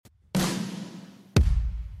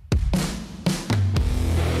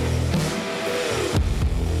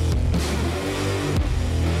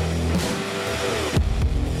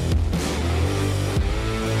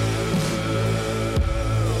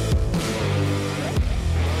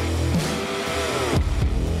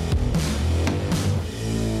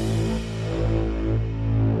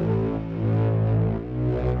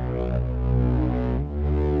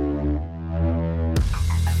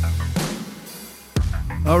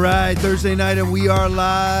right, Thursday night, and we are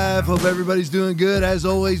live. Hope everybody's doing good. As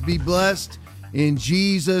always, be blessed in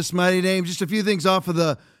Jesus' mighty name. Just a few things off of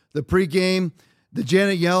the pregame. The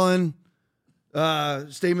Janet Yellen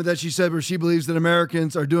statement that she said where she believes that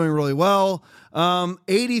Americans are doing really well.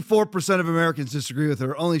 84% of Americans disagree with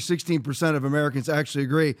her. Only 16% of Americans actually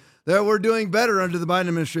agree that we're doing better under the Biden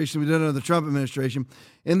administration than we did under the Trump administration.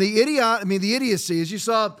 And the idiocy, as you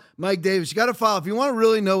saw Mike Davis, you got to follow. If you want to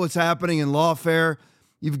really know what's happening in lawfare,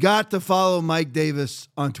 you've got to follow Mike Davis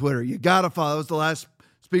on Twitter. You got to follow. That was the last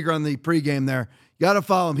speaker on the pregame there. You got to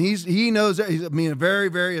follow him. He knows. He's, a very,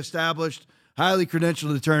 very established, highly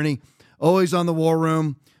credentialed attorney, always on the war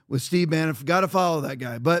room with Steve Bannon. Got to follow that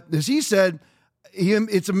guy. But as he said,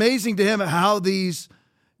 it's amazing to him how the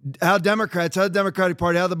Democratic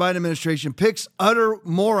Party, how the Biden administration picks utter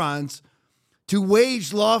morons to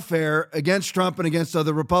wage lawfare against Trump and against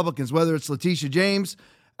other Republicans, whether it's Letitia James,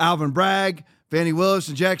 Alvin Bragg, Fani Willis,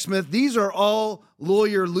 and Jack Smith. These are all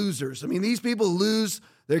lawyer losers. I mean, these people lose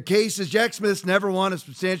their cases. Jack Smith's never won a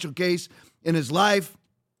substantial case in his life.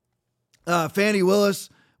 Fani Willis,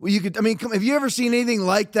 have you ever seen anything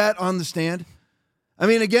like that on the stand? I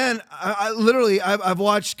mean, again, I've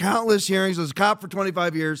watched countless hearings. I was a cop for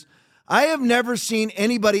 25 years. I have never seen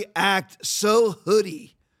anybody act so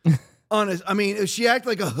hoodie. She acted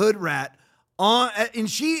like a hood rat. And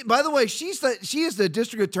she, by the way, she is the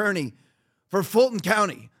district attorney for Fulton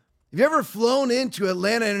County. Have you ever flown into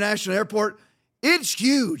Atlanta International Airport? It's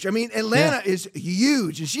huge. I mean, Atlanta is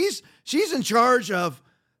huge, and she's in charge of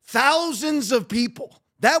thousands of people.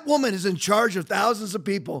 That woman is in charge of thousands of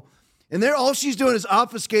people. And all she's doing is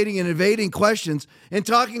obfuscating and evading questions and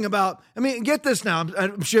talking about, get this now. I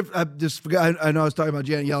know I was talking about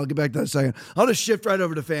Janet Yellen. I'll get back to that in a second. I'll just shift right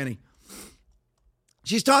over to Fani.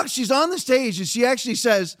 She's on the stage and she actually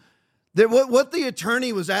says that what the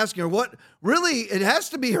attorney was asking her, it has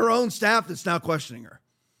to be her own staff that's now questioning her.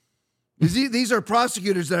 These are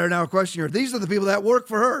prosecutors that are now questioning her. These are the people that work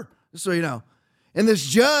for her, just so you know. And this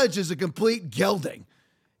judge is a complete gelding.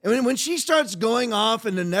 And when she starts going off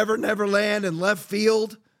into Never Never Land and left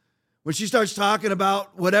field, when she starts talking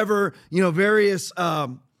about whatever, various,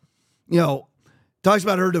 talks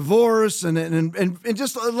about her divorce and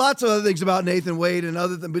just lots of other things about Nathan Wade and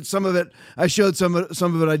other things, but some of it I showed, some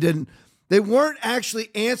of it I didn't. They weren't actually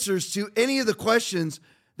answers to any of the questions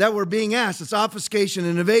that were being asked. It's obfuscation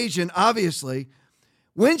and evasion, obviously.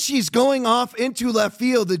 When she's going off into left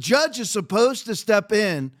field, the judge is supposed to step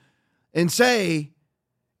in and say,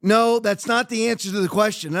 no, that's not the answer to the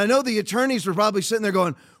question. And I know the attorneys were probably sitting there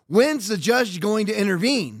going, when's the judge going to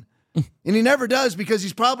intervene? And he never does because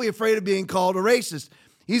he's probably afraid of being called a racist.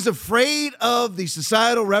 He's afraid of the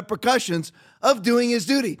societal repercussions of doing his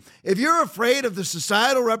duty. If you're afraid of the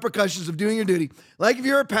societal repercussions of doing your duty, like if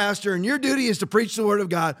you're a pastor and your duty is to preach the word of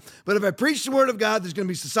God, but if I preach the word of God, there's going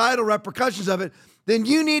to be societal repercussions of it, then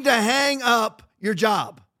you need to hang up your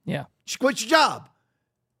job. Yeah. You quit your job.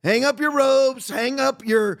 Hang up your robes, hang up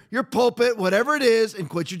your pulpit, whatever it is, and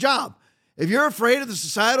quit your job. If you're afraid of the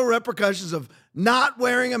societal repercussions of not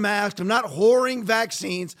wearing a mask, of not whoring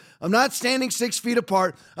vaccines, of not standing 6 feet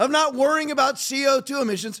apart, of not worrying about CO2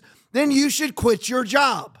 emissions, then you should quit your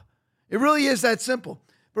job. It really is that simple.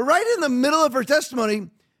 But right in the middle of her testimony,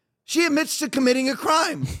 she admits to committing a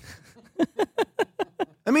crime.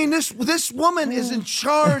 This woman is in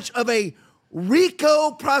charge of a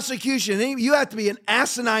RICO prosecution. You have to be an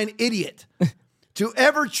asinine idiot to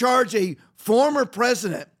ever charge a former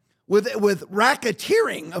president with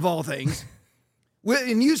racketeering, of all things,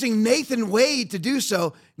 and using Nathan Wade to do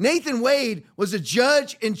so. Nathan Wade was a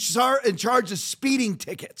judge in charge of speeding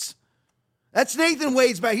tickets. That's Nathan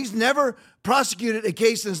Wade's back. He's never prosecuted a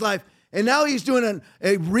case in his life. And now he's doing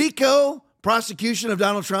a RICO prosecution of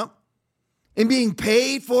Donald Trump and being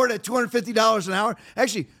paid for it at $250 an hour.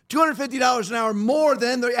 Actually, $250 an hour more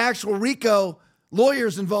than the actual RICO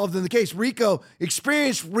lawyers involved in the case.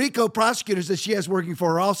 Experienced RICO prosecutors that she has working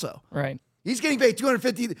for her also. Right. He's getting paid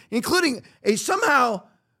 $250, including a somehow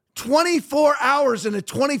 24 hours in a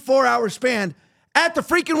 24-hour span at the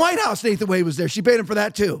freaking White House. Nathan Wade was there. She paid him for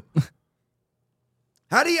that too.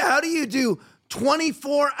 How do you do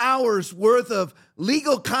 24 hours worth of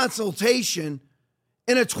legal consultation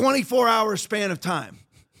in a 24-hour span of time?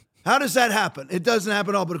 How does that happen? It doesn't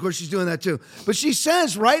happen at all, but of course she's doing that too. But she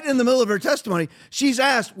says right in the middle of her testimony, she's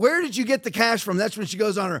asked, where did you get the cash from? That's when she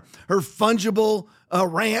goes on her fungible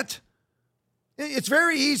rant. It's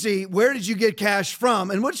very easy. Where did you get cash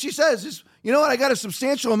from? And what she says is, you know what? I got a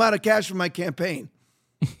substantial amount of cash from my campaign.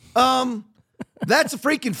 That's a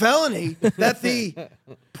freaking felony that the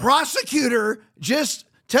prosecutor just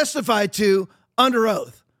testified to under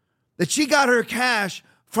oath, that she got her cash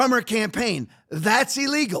from her campaign. That's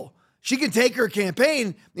illegal. She can take her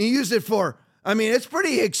campaign and use it for, it's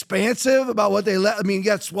pretty expansive about what they let. You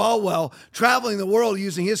got Swalwell traveling the world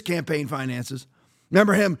using his campaign finances.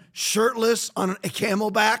 Remember him shirtless on a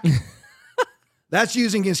camelback? That's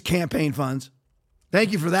using his campaign funds.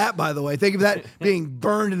 Thank you for that, by the way. Thank you for that being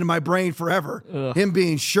burned into my brain forever. Ugh. Him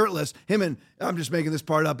being shirtless. I'm just making this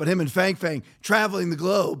part up, but him and Fang Fang traveling the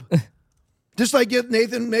globe. Just like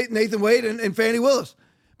Nathan Wade and Fani Willis.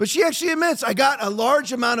 But she actually admits, I got a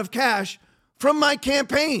large amount of cash from my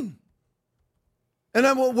campaign. And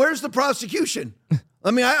well, where's the prosecution?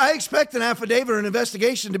 I expect an affidavit or an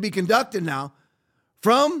investigation to be conducted now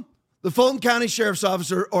from the Fulton County Sheriff's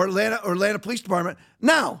Office or Atlanta Police Department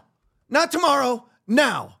now. Not tomorrow,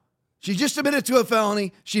 now. She just admitted to a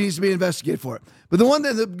felony. She needs to be investigated for it. But the one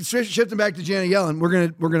that shifting back to Janet Yellen,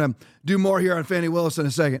 we're gonna do more here on Fani Willis in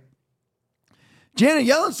a second. Janet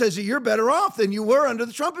Yellen says that you're better off than you were under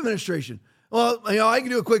the Trump administration. Well, I can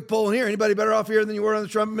do a quick poll in here. Anybody better off here than you were under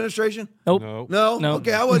the Trump administration? Nope. No?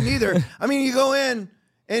 Okay, I wasn't either. You go in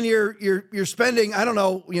and you're spending, I don't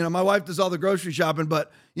know, my wife does all the grocery shopping,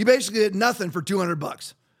 but you basically get nothing for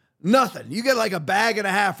 $200. Nothing. You get like a bag and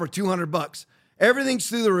a half for $200. Everything's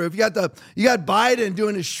through the roof. You got Biden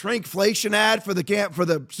doing his shrinkflation ad for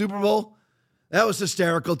the Super Bowl. That was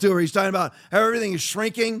hysterical too, where he's talking about how everything is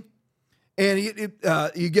shrinking, and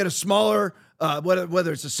you get a smaller,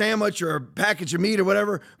 whether it's a sandwich or a package of meat or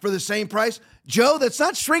whatever, for the same price. Joe, that's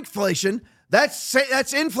not shrinkflation.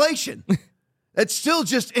 That's inflation. That's still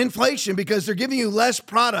just inflation because they're giving you less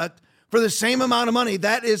product for the same amount of money.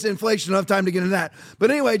 That is inflation. I don't have time to get into that. But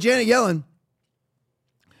anyway, Janet Yellen,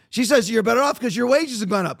 she says you're better off because your wages have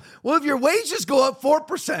gone up. Well, if your wages go up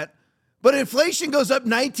 4%, but inflation goes up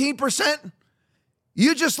 19%,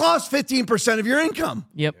 you just lost 15% of your income.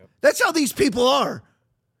 Yep. That's how these people are.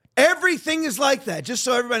 Everything is like that, just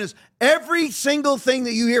so everybody knows. Every single thing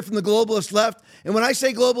that you hear from the globalist left, and when I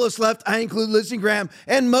say globalist left, I include Lindsey Graham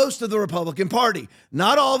and most of the Republican Party.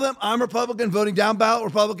 Not all of them. I'm Republican, voting down ballot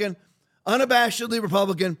Republican, unabashedly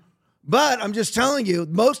Republican. But I'm just telling you,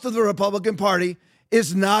 most of the Republican Party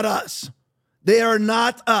is not us. They are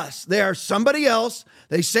not us. They are somebody else.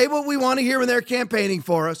 They say what we want to hear when they're campaigning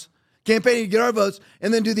for us, campaigning to get our votes,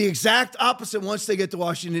 and then do the exact opposite once they get to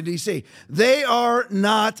Washington, D.C. They are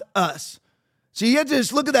not us. So you have to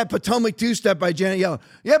just look at that Potomac two-step by Janet Yellen.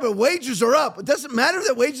 Yeah, but wages are up. It doesn't matter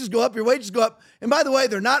that wages go up. Your wages go up. And by the way,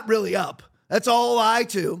 they're not really up. That's all a lie,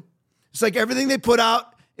 too. It's like everything they put out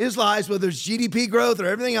is lies, whether it's GDP growth or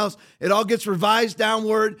everything else. It all gets revised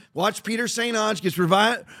downward. Watch Peter St. Onge gets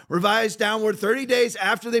revised downward 30 days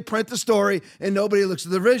after they print the story, and nobody looks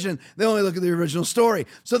at the revision. They only look at the original story.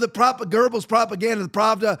 So the Goebbels propaganda, the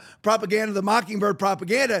Pravda propaganda, the Mockingbird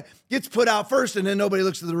propaganda gets put out first, and then nobody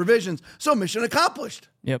looks at the revisions. So mission accomplished.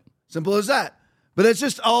 Yep. Simple as that. But it's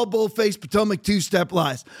just all bull-faced Potomac two-step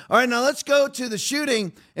lies. All right, now let's go to the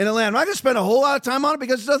shooting in Atlanta. I'm not going to spend a whole lot of time on it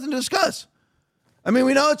because there's nothing to discuss.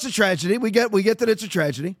 We know it's a tragedy. We get that it's a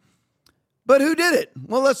tragedy. But who did it?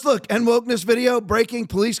 Well, let's look. And wokeness video breaking.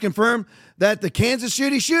 Police confirm that the Kansas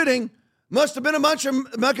City shooting must have been a bunch of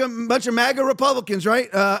MAGA Republicans,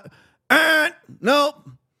 right? No.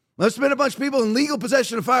 Must have been a bunch of people in legal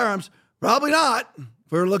possession of firearms. Probably not.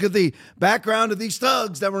 If we were to look at the background of these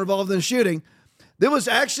thugs that were involved in the shooting, there was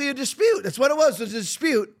actually a dispute. That's what it was. It was a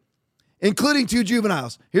dispute, including 2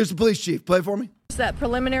 juveniles. Here's the police chief. Play it for me. That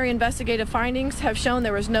preliminary investigative findings have shown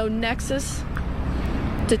there was no nexus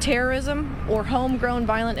to terrorism or homegrown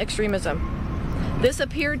violent extremism. This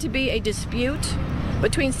appeared to be a dispute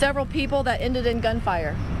between several people that ended in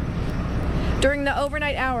gunfire. During the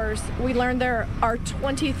overnight hours, we learned there are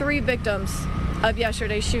 23 victims of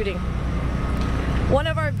yesterday's shooting. One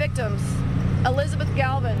of our victims, Elizabeth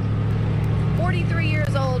Galvin, 43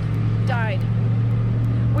 years old, died.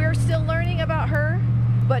 We are still learning about her,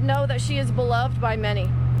 but know that she is beloved by many.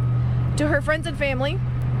 To her friends and family,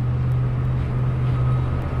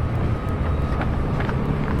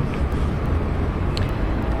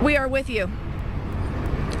 we are with you,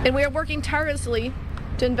 and we are working tirelessly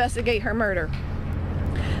to investigate her murder.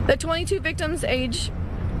 The 22 victims' age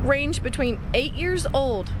range between 8 years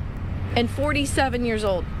old and 47 years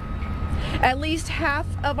old. At least half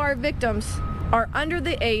of our victims are under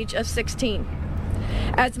the age of 16.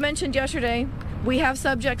 As mentioned yesterday, we have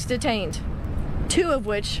subjects detained, 2 of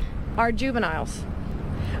which are juveniles.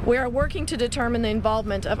 We are working to determine the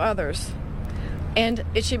involvement of others. And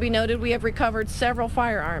it should be noted we have recovered several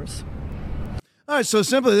firearms. All right, so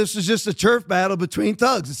simply, this was just a turf battle between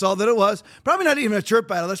thugs. That's all that it was. Probably not even a turf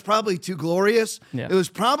battle. That's probably too glorious. Yeah. It was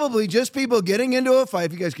probably just people getting into a fight.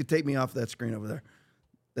 If you guys could take me off that screen over there,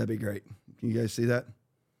 that'd be great. Can you guys see that?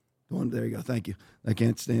 There you go. Thank you. I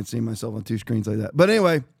can't stand seeing myself on two screens like that. But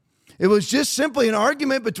anyway, it was just simply an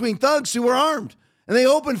argument between thugs who were armed. And they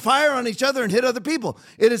opened fire on each other and hit other people.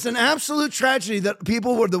 It is an absolute tragedy that the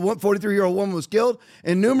 43-year-old woman was killed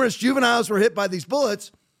and numerous juveniles were hit by these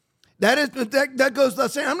bullets. That goes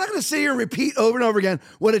without saying. I'm not going to sit here and repeat over and over again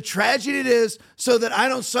what a tragedy it is so that I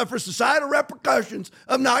don't suffer societal repercussions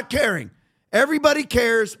of not caring. Everybody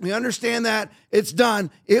cares. We understand that. It's done.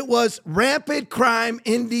 It was rampant crime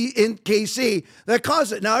in KC that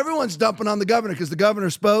caused it. Now, everyone's dumping on the governor because the governor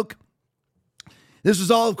spoke. This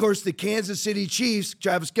was all, of course, the Kansas City Chiefs,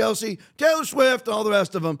 Travis Kelce, Taylor Swift, all the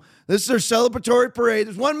rest of them. This is their celebratory parade.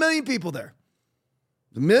 There's 1 million people there.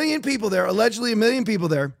 There's 1 million people there, allegedly 1 million people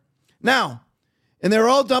there. Now, and they're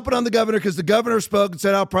all dumping on the governor because the governor spoke and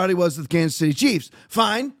said how proud he was of the Kansas City Chiefs.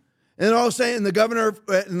 Fine. And they're all saying the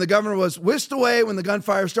governor was whisked away when the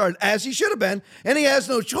gunfire started, as he should have been, and he has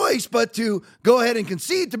no choice but to go ahead and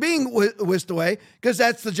concede to being whisked away because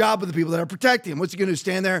that's the job of the people that are protecting him. What's he going to do,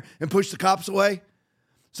 stand there and push the cops away?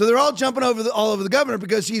 So they're all jumping all over the governor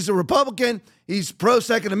because he's a Republican, he's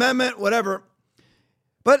pro-Second Amendment, whatever.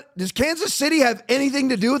 But does Kansas City have anything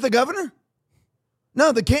to do with the governor?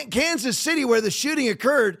 No, the Kansas City where the shooting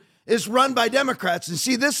occurred is run by Democrats. And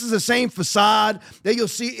see, this is the same facade that you'll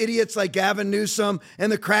see idiots like Gavin Newsom and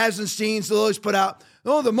the Krasensteins will always put out.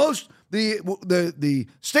 Oh, the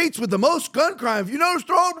states with the most gun crime, you notice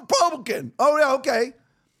they're all Republican. Oh, yeah, okay.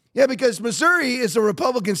 Yeah, because Missouri is a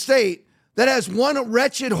Republican state that has one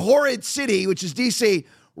wretched, horrid city, which is D.C.,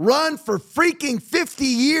 run for freaking 50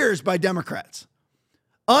 years by Democrats.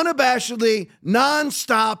 Unabashedly,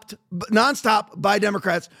 nonstop by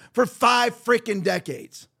Democrats for 5 freaking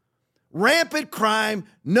decades. Rampant crime,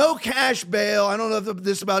 no cash bail. I don't know if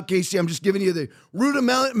this is about KC. I'm just giving you the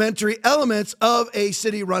rudimentary elements of a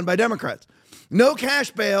city run by Democrats. No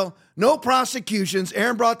cash bail, no prosecutions.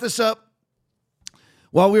 Aaron brought this up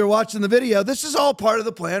while we were watching the video. This is all part of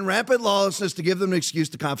the plan. Rampant lawlessness to give them an excuse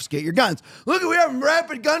to confiscate your guns. Look, we have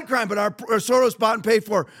rampant gun crime, but our Soros bought and paid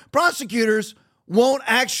for prosecutors won't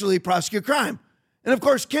actually prosecute crime. And of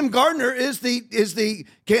course, Kim Gardner is the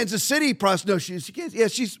Kansas City prosecutor. No,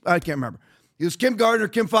 she's I can't remember. It was Kim Gardner,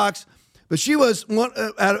 Kim Fox, but she was one.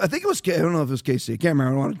 I think it was. I don't know if it was KC. I can't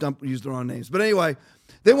remember. I don't want to use the wrong names. But anyway,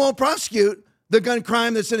 they won't prosecute the gun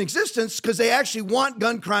crime that's in existence because they actually want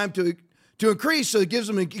gun crime to increase, so it gives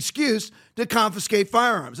them an excuse to confiscate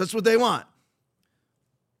firearms. That's what they want.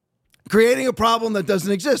 Creating a problem that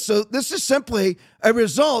doesn't exist. So this is simply a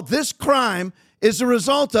result. This crime is a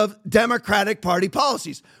result of Democratic Party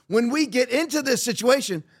policies. When we get into this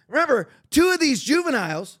situation, remember, 2 of these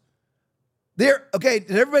juveniles, did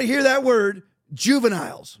everybody hear that word?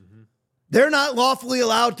 Juveniles. Mm-hmm. They're not lawfully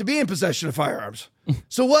allowed to be in possession of firearms.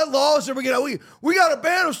 So what laws are we going to, we got to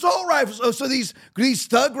ban assault rifles. Oh, so these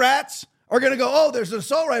thug rats are going to go, oh, there's an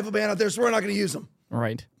assault rifle ban out there, so we're not going to use them.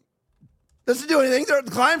 Right. Doesn't do anything. The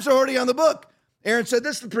crimes are already on the book. Aaron said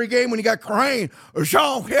this is the pregame when you got Crane or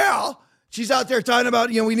Sean Hill. She's out there talking about,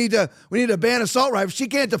 we need to ban assault rifles. She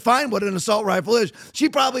can't define what an assault rifle is. She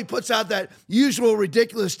probably puts out that usual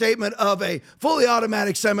ridiculous statement of a fully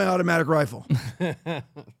automatic, semi-automatic rifle.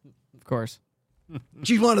 Of course.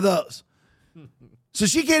 She's one of those. So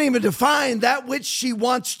she can't even define that which she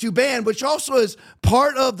wants to ban, which also is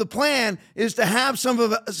part of the plan, is to have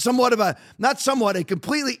a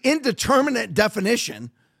completely indeterminate definition,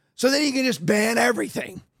 so then you can just ban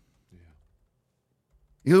everything.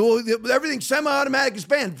 Everything semi-automatic is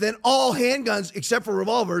banned. Then all handguns, except for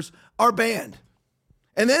revolvers, are banned.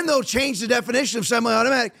 And then they'll change the definition of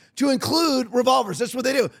semi-automatic to include revolvers. That's what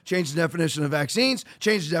they do. Change the definition of vaccines,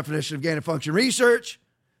 change the definition of gain-of-function research.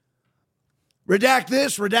 Redact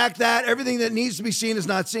this, redact that. Everything that needs to be seen is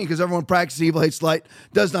not seen because everyone practices evil, hates light,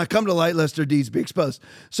 does not come to light lest their deeds be exposed.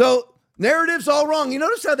 So narrative's all wrong. You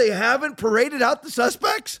notice how they haven't paraded out the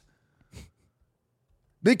suspects?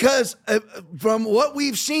 Because from what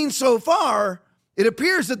we've seen so far, it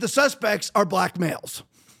appears that the suspects are black males.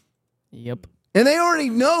 Yep. And they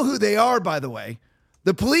already know who they are, by the way.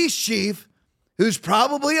 The police chief, who's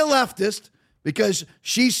probably a leftist, because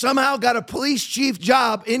she somehow got a police chief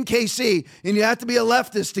job in KC, and you have to be a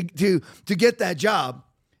leftist to get that job.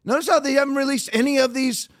 Notice how they haven't released any of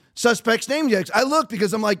these suspects' names yet. I looked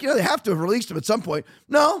because I'm like, they have to have released them at some point.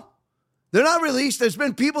 No, they're not released. There's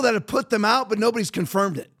been people that have put them out, but nobody's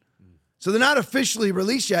confirmed it. So they're not officially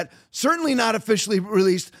released yet, certainly not officially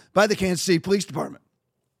released by the Kansas City Police Department.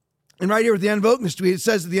 And right here at the end of Oakman's tweet, it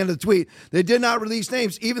says at the end of the tweet, they did not release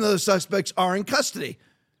names, even though the suspects are in custody.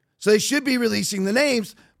 So they should be releasing the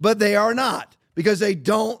names, but they are not because they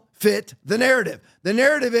don't fit the narrative. The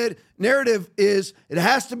narrative is it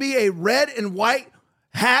has to be a red and white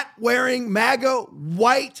hat-wearing, MAGA,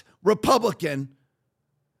 white Republican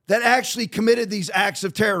that actually committed these acts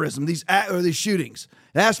of terrorism, these shootings.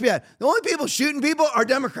 It has to be that. The only people shooting people are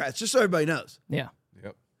Democrats, just so everybody knows. Yeah.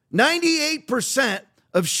 Yep. 98%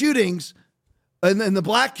 of shootings in the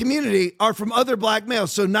black community are from other black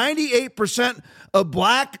males. So 98% of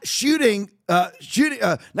black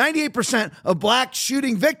 98% of black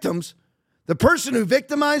shooting victims, the person who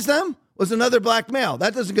victimized them was another black male.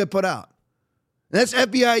 That doesn't get put out. And that's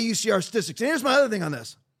FBI UCR statistics. And here's my other thing on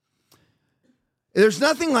this. There's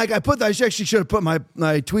nothing like, I actually should have put my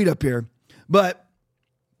tweet up here, but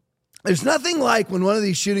there's nothing like when one of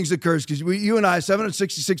these shootings occurs, because you and I,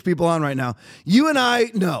 766 people on right now, you and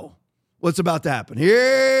I know what's about to happen.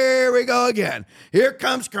 Here we go again. Here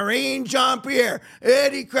comes Karine Jean-Pierre,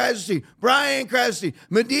 Eddie Krasny, Brian Krasny,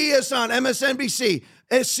 Medias on MSNBC,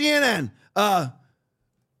 and CNN.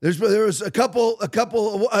 There was a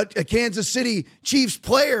Kansas City Chiefs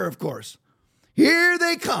player, of course. Here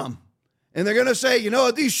they come. And they're going to say, you know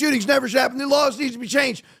what, these shootings never should happen. The laws need to be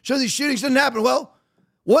changed so these shootings didn't happen. Well,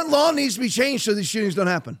 what law needs to be changed so these shootings don't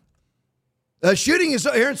happen? Shooting is,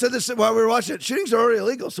 Aaron said this while we were watching it, shootings are already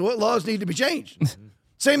illegal, so what laws need to be changed?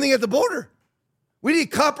 Same thing at the border. We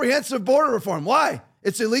need comprehensive border reform. Why?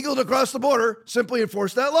 It's illegal to cross the border. Simply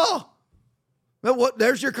enforce that law. Well,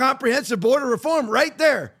 there's your comprehensive border reform right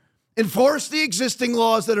there. Enforce the existing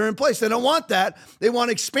laws that are in place. They don't want that. They want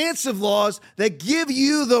expansive laws that give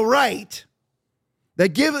you the right,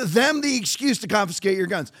 that give them the excuse to confiscate your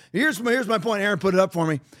guns. Here's my point. Aaron put it up for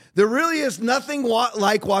me. There really is nothing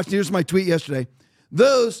like watching, here's my tweet yesterday,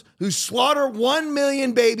 those who slaughter 1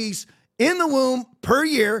 million babies in the womb per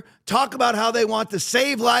year talk about how they want to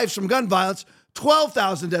save lives from gun violence,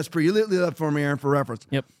 12,000 deaths per year. Leave that for me, Aaron, for reference.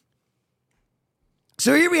 Yep.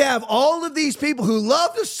 So here we have all of these people who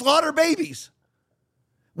love to slaughter babies.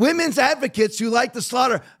 Women's advocates who like to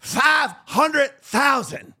slaughter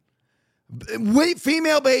 500,000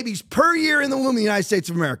 female babies per year in the womb of the United States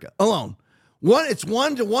of America alone. It's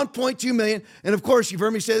 1 to 1.2 million. And of course, you've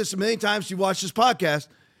heard me say this a million times. You've watched this podcast.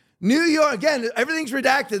 New York, again, everything's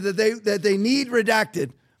redacted that they need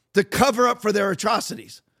redacted to cover up for their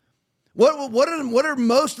atrocities. What are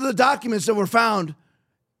most of the documents that were found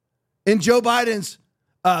in Joe Biden's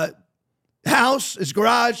house, his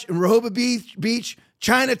garage in Rehoboth Beach,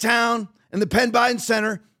 Chinatown, and the Penn Biden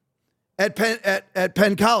Center at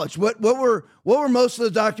Penn College? What were most of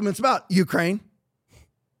the documents about? Ukraine,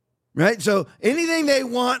 right? So anything they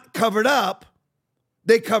want covered up,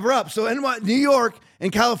 they cover up. So New York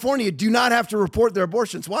and California do not have to report their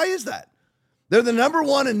abortions. Why is that? They're the number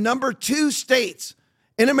 1 and number 2 states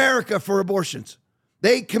in America for abortions.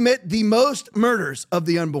 They commit the most murders of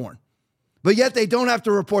the unborn. But yet they don't have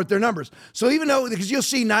to report their numbers. So even though, because you'll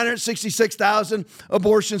see 966,000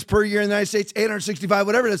 abortions per year in the United States, 865,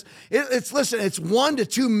 whatever it is, it's 1 to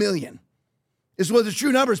 2 million is what the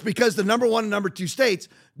true numbers, because the number 1 and number 2 states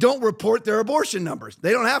don't report their abortion numbers. They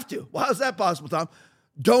don't have to. Well, how is that possible, Tom?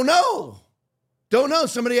 Don't know.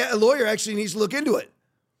 A lawyer actually needs to look into it.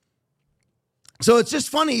 So it's just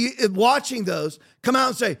funny watching those come out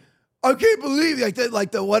and say, I can't believe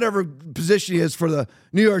like the whatever position he is for the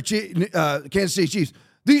New York Kansas City Chiefs.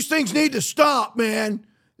 These things need to stop, man.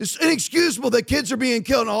 It's inexcusable that kids are being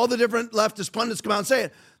killed, and all the different leftist pundits come out and say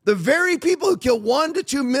it. The very people who kill 1 to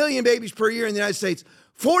 2 million babies per year in the United States,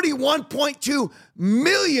 41.2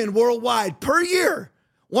 million worldwide per year,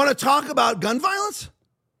 want to talk about gun violence?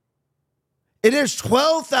 It is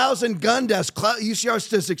 12,000 gun deaths, UCR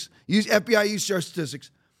statistics, FBI UCR statistics.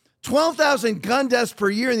 12,000 gun deaths per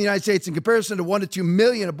year in the United States in comparison to 1 to 2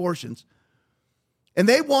 million abortions. And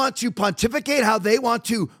they want to pontificate how they want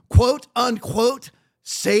to, quote, unquote,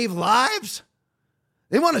 save lives.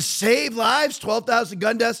 They want to save lives, 12,000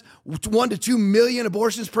 gun deaths, 1 to 2 million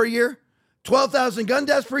abortions per year. 12,000 gun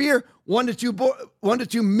deaths per year, 1 to 2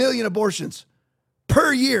 million abortions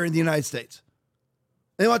per year in the United States.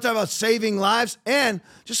 They want to talk about saving lives. And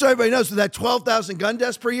just so everybody knows, with that 12,000 gun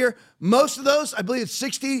deaths per year, most of those, I believe it's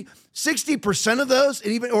 60% of those,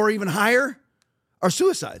 or even higher, are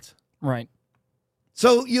suicides. Right.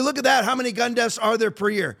 So you look at that, how many gun deaths are there per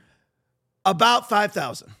year? About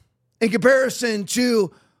 5,000. In comparison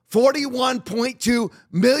to 41.2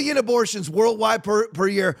 million abortions worldwide per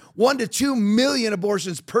year, 1 to 2 million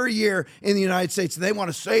abortions per year in the United States, and they want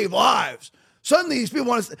to save lives. Suddenly, these people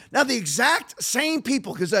want to. Now, the exact same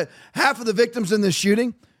people, because half of the victims in this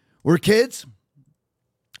shooting were kids,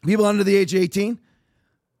 people under the age of 18.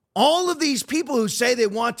 All of these people who say they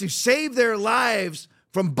want to save their lives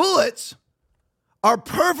from bullets are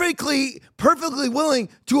perfectly willing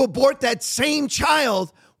to abort that same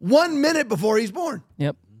child 1 minute before he's born.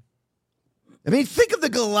 Yep. I mean, think of the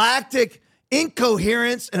galactic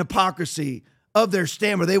incoherence and hypocrisy of their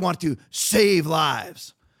stand where they want to save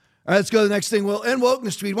lives. All right, let's go to the next thing. Well, and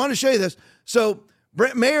wokeness tweet. I want to show you this. So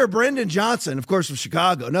Mayor Brendan Johnson, of course, of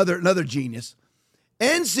Chicago, another genius,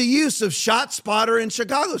 ends the use of shot spotter in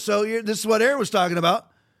Chicago. So this is what Aaron was talking about.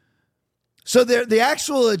 So the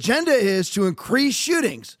actual agenda is to increase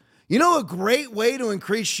shootings. You know a great way to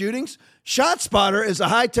increase shootings? ShotSpotter is a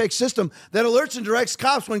high-tech system that alerts and directs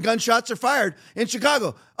cops when gunshots are fired in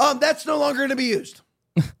Chicago. That's no longer going to be used.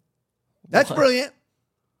 That's brilliant.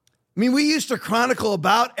 I mean, we used to chronicle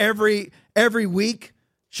about every week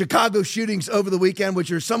Chicago shootings over the weekend,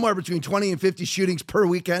 which are somewhere between 20 and 50 shootings per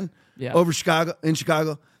weekend in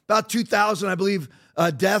Chicago. About 2,000, I believe,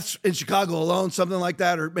 deaths in Chicago alone, something like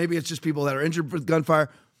that, or maybe it's just people that are injured with gunfire.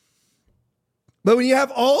 But when you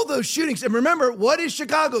have all those shootings, and remember, what is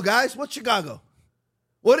Chicago, guys? What's Chicago?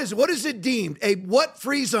 What is it? What is it deemed? A what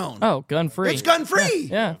free zone? Oh, gun-free. It's gun-free.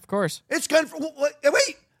 Yeah, of course. It's gun-free.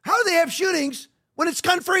 Wait, how do they have shootings when it's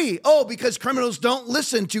gun-free? Oh, because criminals don't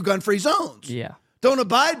listen to gun-free zones. Yeah. Don't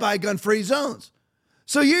abide by gun-free zones.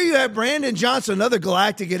 So here you have Brandon Johnson, another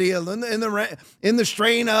galactic idiot, in the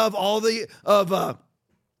strain of all the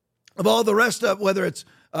rest of, whether it's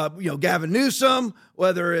Gavin Newsom,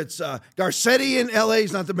 whether it's Garcetti in L.A.,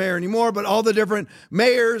 he's not the mayor anymore, but all the different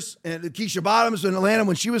mayors, and Keisha Bottoms in Atlanta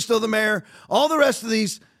when she was still the mayor, all the rest of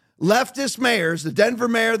these leftist mayors, the Denver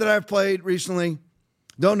mayor that I've played recently,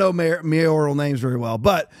 don't know mayoral names very well,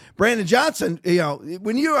 but Brandon Johnson,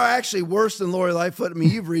 when you are actually worse than Lori Lightfoot, I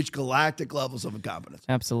mean, you've reached galactic levels of incompetence.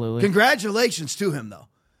 Absolutely. Congratulations to him, though.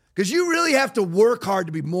 Because you really have to work hard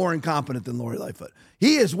to be more incompetent than Lori Lightfoot.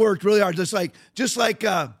 He has worked really hard, just like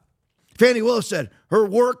Fani Willis said, her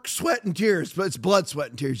work, sweat, and tears. But it's blood, sweat,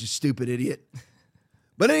 and tears, you stupid idiot.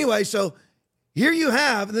 But anyway, so here you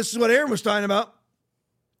have, and this is what Aaron was talking about,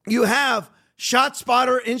 you have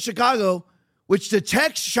ShotSpotter in Chicago, which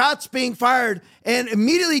detects shots being fired and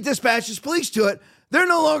immediately dispatches police to it. They're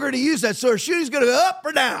no longer going to use that. So our shooting's going to go up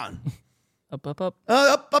or down? Up.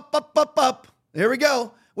 Up. There we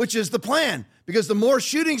go. Which is the plan, because the more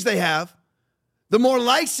shootings they have, the more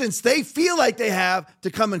license they feel like they have to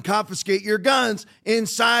come and confiscate your guns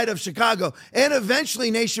inside of Chicago and eventually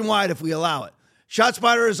nationwide if we allow it.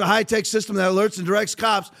 ShotSpotter is a high-tech system that alerts and directs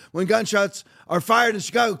cops when gunshots are fired in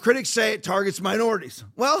Chicago. Critics say it targets minorities.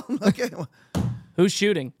 Well, okay. Who's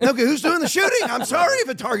shooting? Okay, who's doing the shooting? I'm sorry if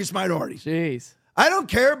it targets minorities. Jeez. I don't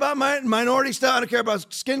care about minority stuff. I don't care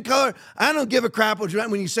about skin color. I don't give a crap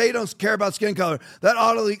when you say you don't care about skin color. That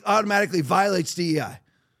automatically violates DEI.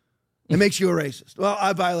 It makes you a racist. Well,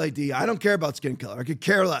 I violate DEI. I don't care about skin color. I could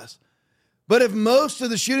care less. But if most of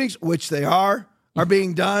the shootings, which they are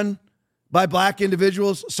being done by black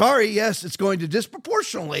individuals, sorry, yes, it's going to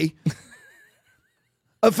disproportionately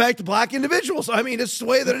affect black individuals. I mean, it's the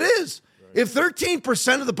way that it is. If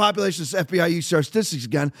 13% of the population, this FBI used our statistics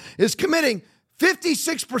again, is committing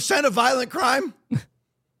 56% of violent crime,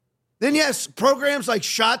 then yes, programs like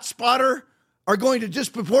ShotSpotter are going to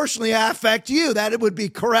disproportionately affect you. That it would be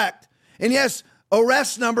correct. And yes,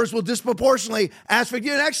 arrest numbers will disproportionately affect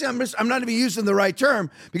you. And actually, I'm not even using the right term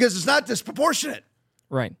because it's not disproportionate.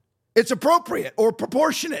 Right. It's appropriate or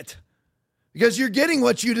proportionate because you're getting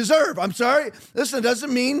what you deserve. I'm sorry. Listen, it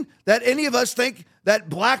doesn't mean that any of us think that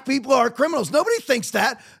black people are criminals. Nobody thinks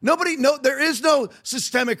that. There is no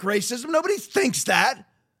systemic racism. Nobody thinks that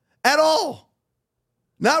at all.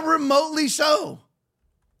 Not remotely so.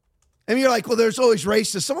 And you're like, well, there's always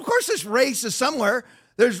racism. Of course there's racist somewhere.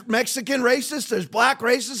 There's Mexican racists. There's black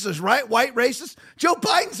racists. There's white racists. Joe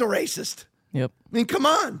Biden's a racist. Yep. I mean, come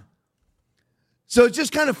on. So it's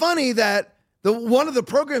just kind of funny that one of the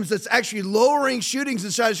programs that's actually lowering shootings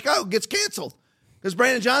inside of Chicago gets canceled. Because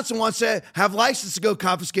Brandon Johnson wants to have license to go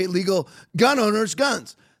confiscate legal gun owners'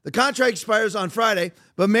 guns. The contract expires on Friday,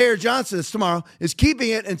 but Mayor Johnson, it's tomorrow, is keeping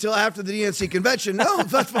it until after the DNC convention. No,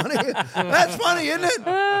 that's funny. That's funny, isn't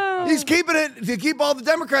it? He's keeping it to keep all the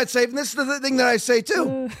Democrats safe. And this is the thing that I say,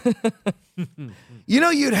 too.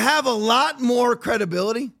 You'd have a lot more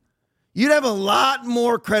credibility. You'd have a lot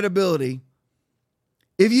more credibility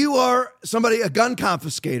if you are a gun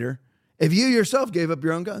confiscator, if you yourself gave up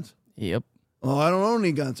your own guns. Yep. Oh, I don't own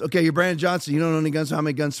any guns. Okay, you're Brandon Johnson. You don't own any guns. How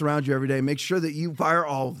many guns surround you every day? Make sure that you fire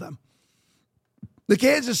all of them. The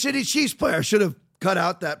Kansas City Chiefs player, I should have cut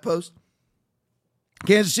out that post.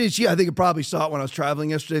 Kansas City Chiefs, I think I probably saw it when I was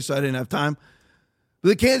traveling yesterday, so I didn't have time. But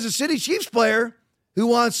the Kansas City Chiefs player who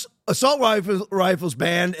wants assault rifles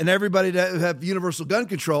banned and everybody to have universal gun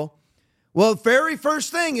control, well, the very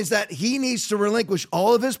first thing is that he needs to relinquish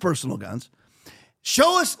all of his personal guns.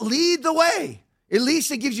 Show us, lead the way. At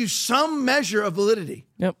least it gives you some measure of validity.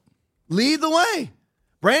 Yep. Lead the way.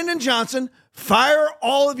 Brandon Johnson, fire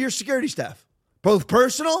all of your security staff, both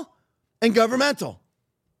personal and governmental.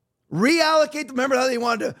 Reallocate. Remember how they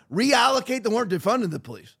wanted to reallocate? They weren't defunding the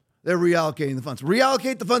police. They're reallocating the funds.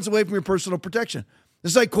 Reallocate the funds away from your personal protection.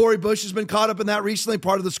 Just like Cori Bush has been caught up in that recently,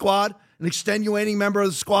 part of the squad, an extenuating member of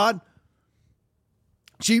the squad.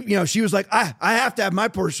 She was like, I have to have my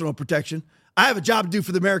personal protection. I have a job to do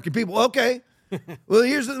for the American people. Okay. Well,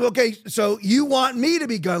 so you want me to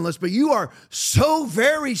be gunless, but you are so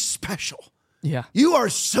very special. Yeah. You are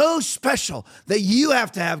so special that you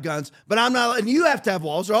have to have guns, but I'm not, and you have to have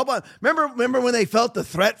walls. Remember when they felt the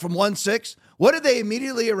threat from 1-6? What did they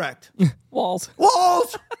immediately erect? Walls.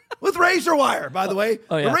 Walls with razor wire, by the way.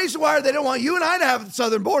 Oh, yeah. The razor wire they don't want you and I to have at the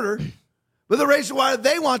southern border, but the razor wire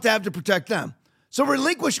they want to have to protect them. So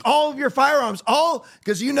relinquish all of your firearms,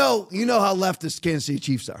 because you know how leftist Kansas City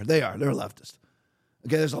Chiefs are. They're leftist.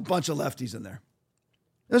 Okay, there's a bunch of lefties in there.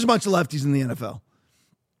 There's a bunch of lefties in the NFL.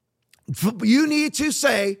 You need to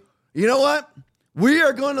say, you know what? We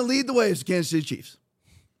are going to lead the way as the Kansas City Chiefs.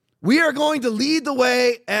 We are going to lead the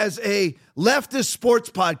way as a leftist sports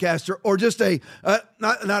podcaster, or just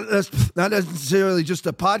not necessarily just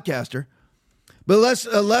a podcaster, but a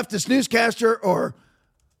leftist newscaster or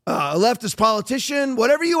a leftist politician,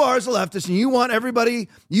 whatever you are as a leftist, and you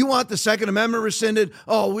want the Second Amendment rescinded.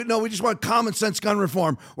 Oh, we just want common sense gun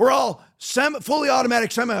reform. We're all fully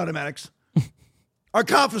automatic, semi-automatics are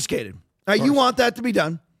confiscated. Right, you want that to be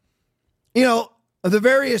done. The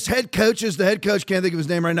various head coaches, the head coach, can't think of his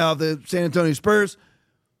name right now, of the San Antonio Spurs.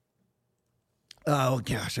 Oh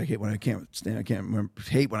gosh, I hate when I can't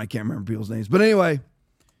remember people's names. But anyway,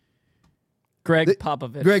 Greg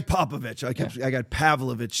Popovich. I got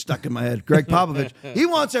Pavlovich stuck in my head. Greg Popovich. He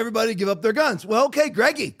wants everybody to give up their guns. Well, okay,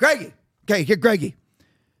 Greggy. Okay, here, Greggy.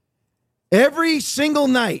 Every single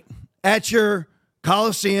night at your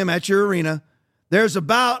Coliseum, at your arena, there's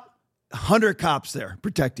about 100 cops there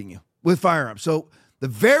protecting you with firearms. So the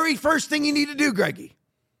very first thing you need to do, Greggy,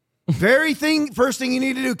 first thing you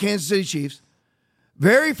need to do, Kansas City Chiefs,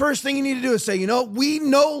 very first thing you need to do is say, we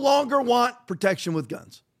no longer want protection with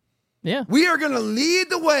guns. Yeah. We are going to lead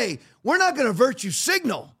the way. We're not going to virtue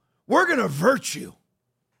signal. We're going to virtue.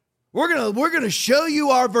 We're going to show you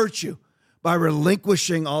our virtue by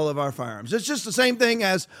relinquishing all of our firearms. It's just the same thing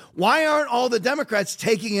as, why aren't all the Democrats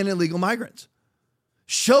taking in illegal migrants?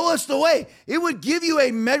 Show us the way. It would give you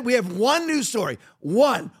we have one news story,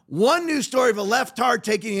 one news story of a leftard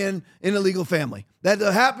taking in an illegal family. That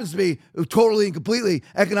happens to be totally and completely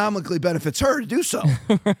economically benefits her to do so.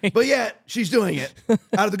 Right. But yet she's doing it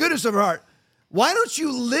out of the goodness of her heart. Why don't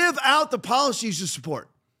you live out the policies you support?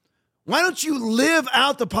 Why don't you live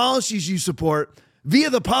out the policies you support via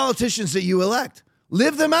the politicians that you elect?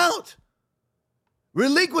 Live them out.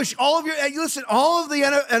 Relinquish all of all of the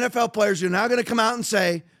NFL players are now going to come out and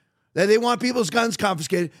say that they want people's guns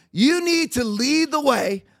confiscated. You need to lead the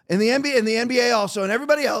way in the NBA also, and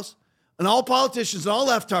everybody else, and all politicians and all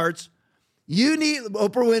leftards. You need,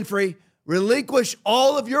 Oprah Winfrey, relinquish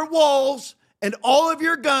all of your walls and all of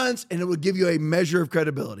your guns, and it will give you a measure of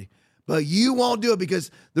credibility. But you won't do it,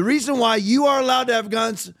 because the reason why you are allowed to have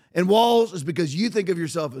guns and walls is because you think of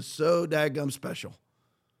yourself as so dadgum special.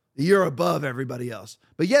 You're above everybody else.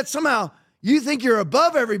 But yet somehow you think you're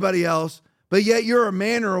above everybody else, but yet you're a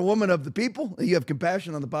man or a woman of the people. You have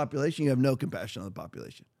compassion on the population. You have no compassion on the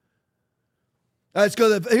population. Let's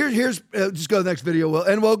go. Just go to the next video. We'll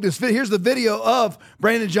end wokeness. Here's the video of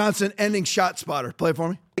Brandon Johnson ending Shot Spotter. Play it for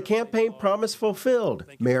me. The campaign promise fulfilled.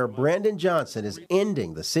 Mayor Brandon Johnson is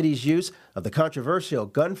ending the city's use of the controversial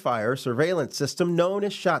gunfire surveillance system known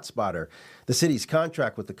as ShotSpotter. The city's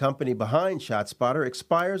contract with the company behind ShotSpotter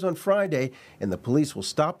expires on Friday, and the police will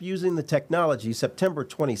stop using the technology September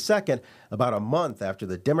 22nd, about a month after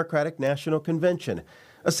the Democratic National Convention.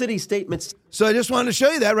 A city statement. So I just wanted to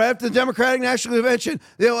show you that right after the Democratic National Convention,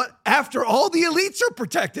 after all the elites are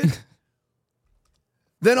protected,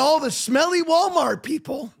 then all the smelly Walmart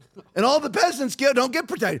people and all the peasants don't get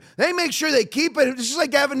protected. They make sure they keep it. It's just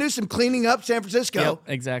like Gavin Newsom cleaning up San Francisco. Yep,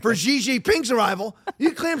 exactly. For Xi Jinping's arrival.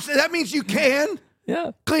 That means you can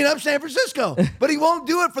clean up San Francisco. But he won't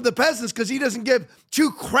do it for the peasants because he doesn't give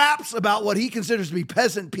two craps about what he considers to be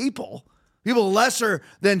peasant people. People lesser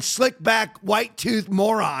than slick-back, white-toothed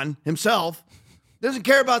moron himself. Doesn't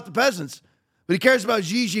care about the peasants. But he cares about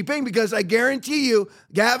Xi Jinping, because I guarantee you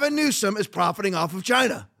Gavin Newsom is profiting off of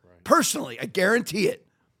China. Right. Personally, I guarantee it.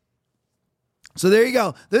 So there you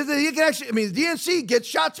go. You can actually, the DNC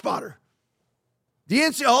gets ShotSpotter.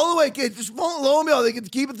 DNC all the way, just lo and behold, they get to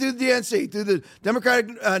keep it through the DNC, through the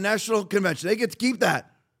Democratic National Convention. They get to keep that.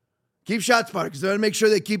 Keep ShotSpotter because they're going to make sure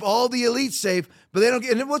they keep all the elites safe, but they don't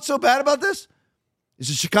get. And what's so bad about this is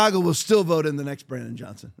that Chicago will still vote in the next Brandon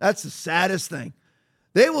Johnson. That's the saddest thing.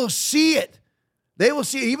 They will see it. They will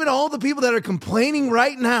see it. Even all the people that are complaining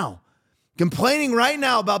right now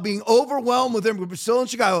about being overwhelmed with them, we're still in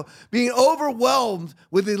Chicago, being overwhelmed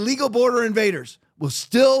with illegal border invaders, will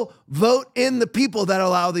still vote in the people that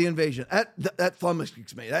allow the invasion. That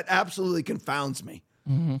flummoxes me. That absolutely confounds me.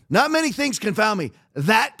 Mm-hmm. Not many things confound me.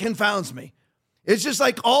 That confounds me. It's just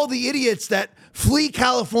like all the idiots that flee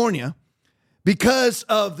California because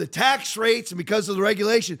of the tax rates and because of the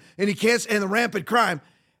regulation and the rampant crime,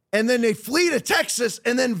 and then they flee to Texas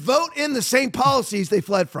and then vote in the same policies they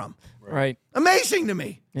fled from. Right. Amazing to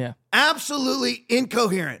me. Yeah. Absolutely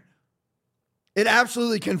incoherent. It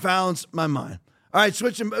absolutely confounds my mind. All right,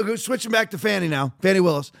 switching back to Fani now. Fani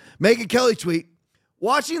Willis. Megyn Kelly tweet.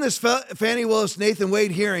 Watching this Fani Willis Nathan Wade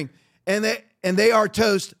hearing, and they are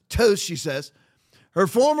toast, she says. Her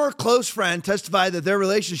former close friend testified that their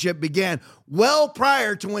relationship began well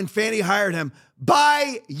prior to when Fani hired him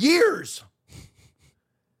by years.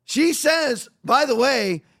 She says, by the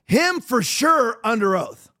way, him for sure under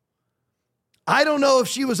oath. I don't know if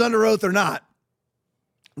she was under oath or not,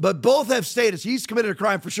 but both have stated he's committed a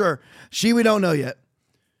crime for sure. We don't know yet.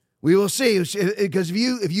 We will see, because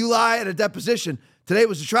if you lie at a deposition, today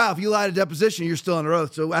was a trial. If you lie at a deposition, you're still under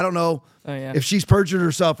oath. So I don't know if she's perjured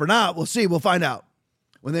herself or not. We'll see. We'll find out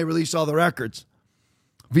when they release all the records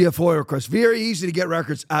via FOIA request. Very easy to get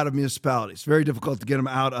records out of municipalities. Very difficult to get them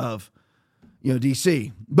out of,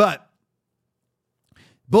 D.C. But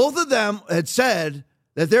both of them had said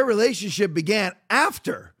that their relationship began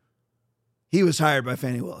after he was hired by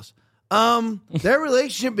Fani Willis. Their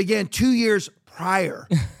relationship began 2 years prior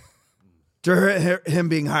to him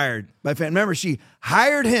being hired by Fani. Remember, she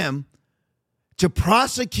hired him to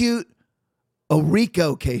prosecute a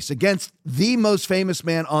RICO case against the most famous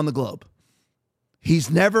man on the globe. He's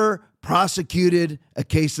never prosecuted a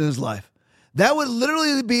case in his life. That would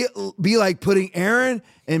literally be like putting Aaron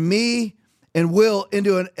and me and Will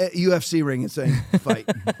into a UFC ring and saying, fight.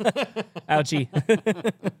 Ouchie.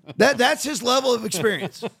 That's his level of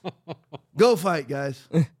experience. Go fight, guys.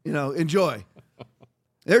 Enjoy.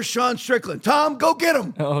 There's Sean Strickland. Tom, go get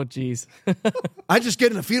him. Oh, geez. I just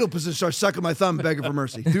get in a fetal position, start sucking my thumb, begging for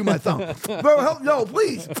mercy. Through my thumb. Bro, help, no,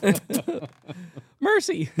 please.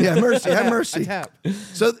 Mercy. Yeah, mercy. Have mercy.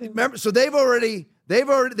 So remember, they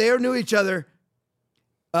knew each other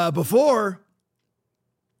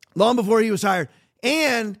long before he was hired.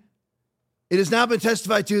 And it has now been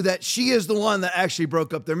testified to that she is the one that actually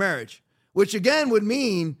broke up their marriage, which again would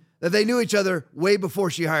mean that they knew each other way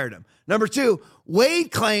before she hired him. Number two,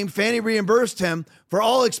 Wade claimed Fani reimbursed him for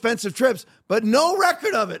all expensive trips, but no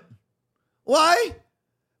record of it. Why?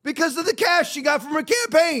 Because of the cash she got from her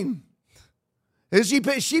campaign. She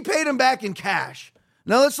paid him back in cash.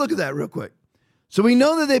 Now let's look at that real quick. So we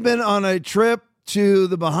know that they've been on a trip to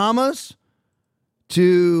the Bahamas,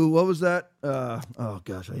 to, what was that? No,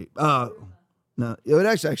 it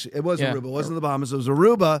actually, it wasn't Aruba. It wasn't the Bahamas. It was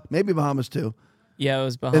Aruba, maybe Bahamas too. Yeah, it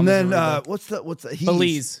was Bahamas. And then, Aruba. what's that?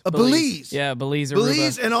 Belize. Belize. Yeah, Belize, Aruba.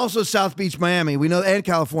 Belize and also South Beach, Miami. We know, and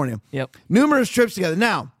California. Yep. Numerous trips together.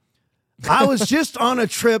 Now, I was just on a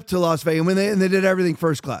trip to Las Vegas and they did everything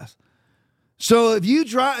first class. So if you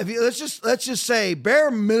drive, let's just say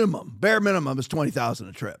bare minimum is $20,000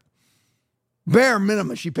 a trip. Bare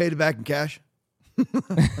minimum, she paid it back in cash.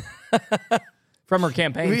 From her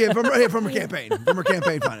campaign. Yeah, from her campaign. From her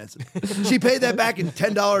campaign finances. She paid that back in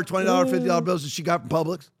 $10, $20, $50 bills that she got from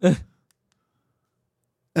Publix.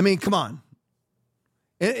 I mean, come on.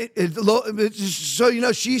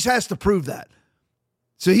 So, she has to prove that.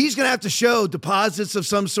 So he's going to have to show deposits of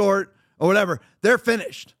some sort or whatever. They're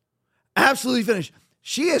finished. Absolutely finished.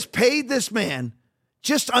 She has paid this man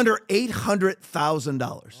just under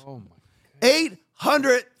 $800,000. Oh, my God.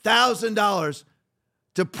 $800,000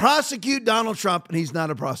 to prosecute Donald Trump, and he's not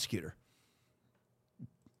a prosecutor.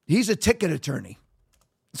 He's a ticket attorney.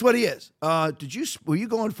 That's what he is. Were you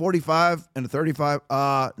going 45 and a 35?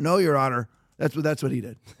 No, Your Honor. That's what he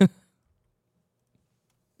did.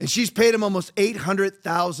 And she's paid him almost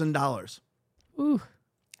 $800,000. Ooh.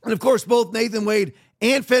 And of course, both Nathan Wade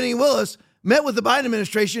and Fani Willis met with the Biden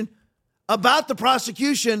administration about the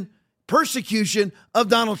persecution of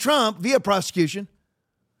Donald Trump via prosecution,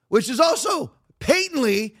 which is also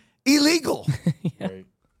patently illegal. Yeah. Right.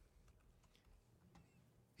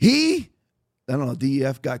 I don't know,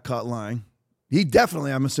 DEF got caught lying. He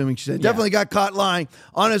definitely, I'm assuming she said, definitely got caught lying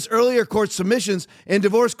on his earlier court submissions in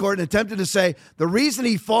divorce court and attempted to say the reason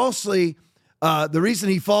he falsely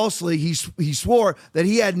swore that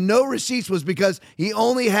he had no receipts was because he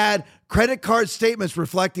only had credit card statements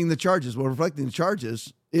reflecting the charges. Well, reflecting the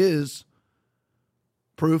charges is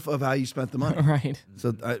proof of how you spent the money. Right.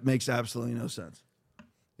 So it makes absolutely no sense.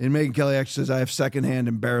 And Megyn Kelly actually says, I have secondhand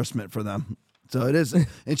embarrassment for them. So it is.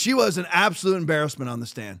 And she was an absolute embarrassment on the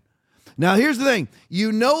stand. Now, here's the thing.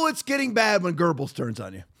 You know it's getting bad when Goebbels turns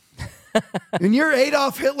on you. When you're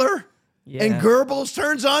Adolf Hitler and Goebbels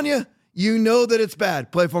turns on you, you know that it's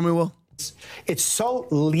bad. Play for me, Will. It's so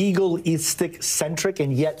legalistic centric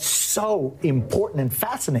and yet so important and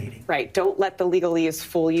fascinating. Right. Don't let the legalese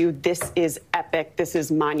fool you. This is epic. This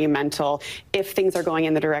is monumental. If things are going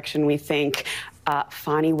in the direction we think,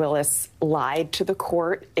 Fani Willis lied to the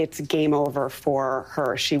court, it's game over for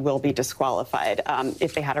her. She will be disqualified.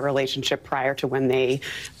 If they had a relationship prior to when they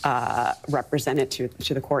represented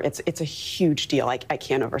to the court, it's a huge deal. I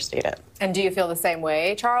can't overstate it. And do you feel the same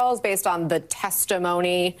way, Charles, based on the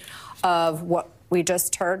testimony of what we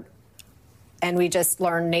just heard? And we just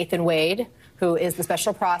learned Nathan Wade, who is the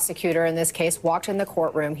special prosecutor in this case, walked in the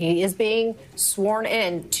courtroom. He is being sworn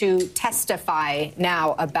in to testify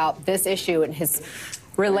now about this issue and his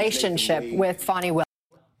relationship with Fani Willis.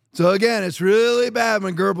 So again, it's really bad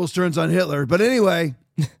when Goebbels turns on Hitler. But anyway,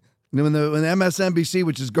 when the MSNBC,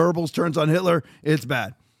 which is Goebbels, turns on Hitler, it's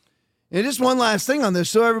bad. And just one last thing on this,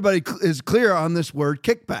 so everybody is clear on this word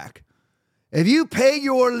kickback. If you pay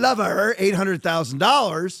your lover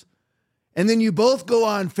 $800,000 and then you both go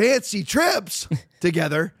on fancy trips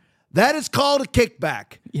together, that is called a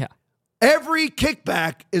kickback. Yeah. Every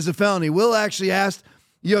kickback is a felony. Will actually asked,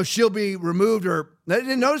 she'll be removed, or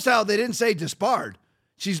notice how they didn't say disbarred.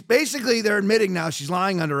 She's basically, they're admitting now she's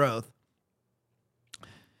lying under oath.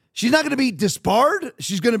 She's not going to be disbarred.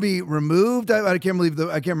 She's going to be removed. I can't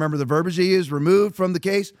remember the verbiage he used, removed from the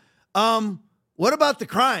case. What about the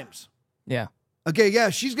crimes? Yeah. Okay,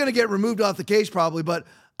 yeah, she's going to get removed off the case probably, but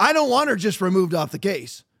I don't want her just removed off the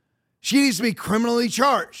case. She needs to be criminally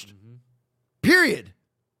charged. Mm-hmm. Period.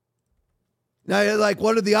 Now, you're like,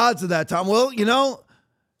 what are the odds of that, Tom? Well,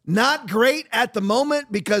 not great at the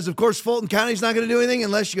moment because, of course, Fulton County's not going to do anything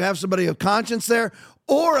unless you have somebody of conscience there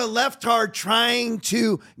or a leftard trying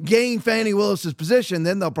to gain Fani Willis's position.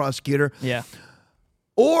 Then they'll prosecute her. Yeah.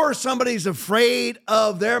 Or somebody's afraid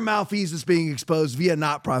of their malfeasance being exposed via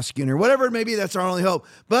not prosecuting her. Whatever it may be, that's our only hope.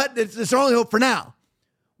 But it's our only hope for now.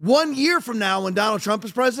 1 year from now, when Donald Trump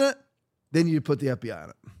is president, then you put the FBI on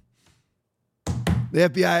it. The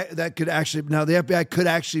FBI could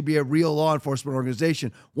actually be a real law enforcement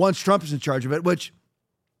organization once Trump is in charge of it, which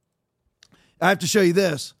I have to show you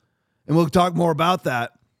this, and we'll talk more about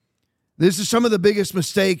that. This is some of the biggest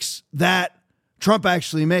mistakes that Trump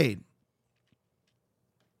actually made,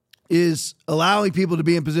 is allowing people to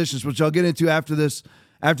be in positions, which I'll get into after this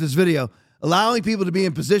video, allowing people to be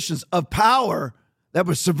in positions of power that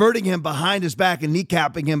was subverting him behind his back and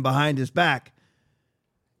kneecapping him behind his back.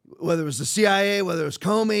 Whether it was the CIA, whether it was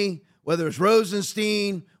Comey, whether it was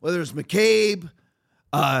Rosenstein, whether it was McCabe,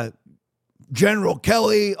 General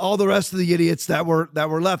Kelly, all the rest of the idiots that were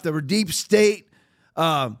left, that were deep state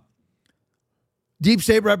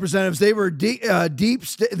representatives. They were deep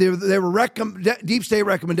state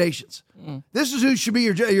recommendations. Mm. This is who should be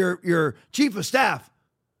your chief of staff,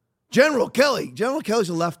 General Kelly. General Kelly's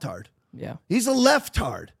a leftard. Yeah, he's a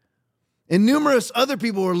leftard, and numerous other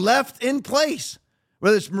people were left in place.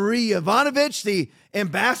 Whether it's Marie Yovanovitch, the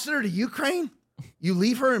ambassador to Ukraine, you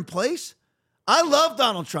leave her in place. I love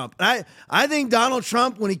Donald Trump. I think Donald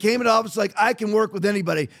Trump, when he came into office, like, I can work with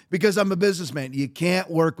anybody because I'm a businessman. You can't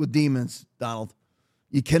work with demons, Donald.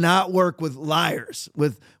 You cannot work with liars,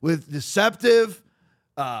 with deceptive,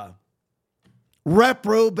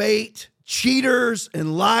 reprobate, cheaters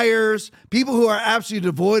and liars, people who are absolutely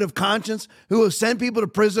devoid of conscience, who will send people to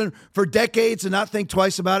prison for decades and not think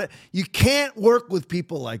twice about it. You can't work with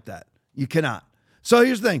people like that. You cannot. So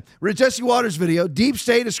here's the thing. Jesse Waters' video, Deep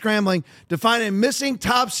State is scrambling to find a missing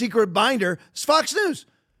top secret binder. It's Fox News.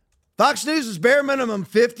 Fox News is bare minimum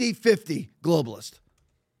 50-50 globalist.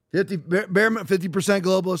 50%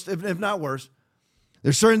 globalist, if not worse.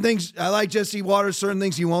 There's certain things, I like Jesse Waters, certain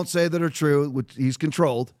things he won't say that are true, which he's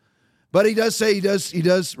controlled. But he does say he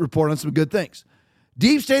does report on some good things.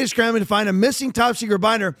 Deep State is scrambling to find a missing top secret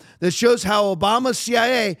binder that shows how Obama's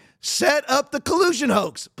CIA set up the collusion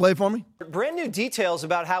hoax. Play for me. Brand new details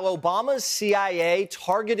about how Obama's CIA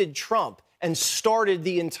targeted Trump and started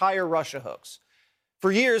the entire Russia hoax.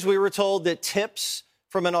 For years, we were told that tips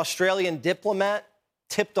from an Australian diplomat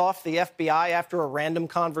tipped off the FBI after a random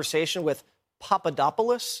conversation with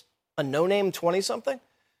Papadopoulos, a no-name 20-something.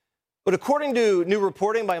 But according to new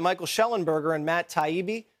reporting by Michael Schellenberger and Matt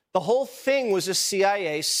Taibbi, the whole thing was a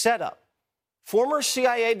CIA setup. Former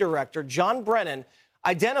CIA director John Brennan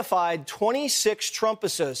identified 26 Trump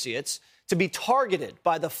associates to be targeted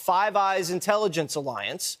by the Five Eyes Intelligence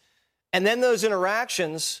Alliance. And then those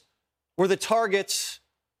interactions were the targets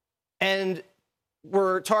and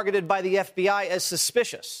were targeted by the FBI as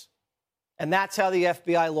suspicious. And that's how the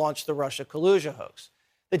FBI launched the Russia collusion hoax.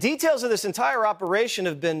 The details of this entire operation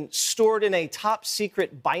have been stored in a top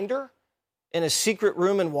secret binder in a secret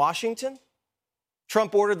room in Washington.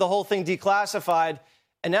 Trump ordered the whole thing declassified,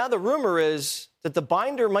 and now the rumor is that the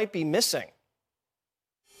binder might be missing.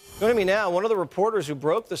 Joining me now, one of the reporters who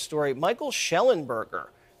broke the story, Michael Schellenberger.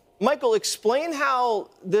 Michael, explain how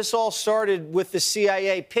this all started with the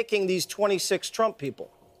CIA picking these 26 Trump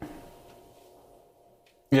people.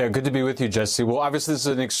 Yeah, good to be with you, Jesse. Well, obviously, this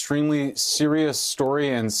is an extremely serious story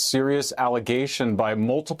and serious allegation by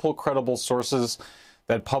multiple credible sources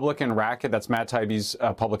that Public and Racket, that's Matt Taibbi's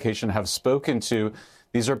publication, have spoken to.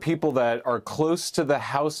 These are people that are close to the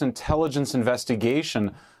House intelligence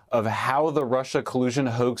investigation of how the Russia collusion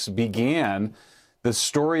hoax began. The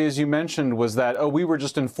story, as you mentioned, was that, we were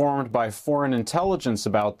just informed by foreign intelligence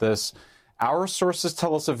about this. Our sources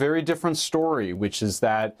tell us a very different story, which is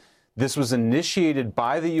that this was initiated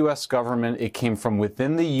by the U.S. government. It came from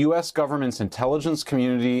within the U.S. government's intelligence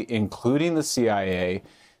community, including the CIA,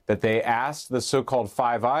 that they asked the so-called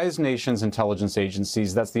Five Eyes nations intelligence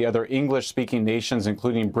agencies, that's the other English-speaking nations,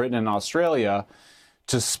 including Britain and Australia,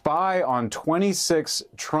 to spy on 26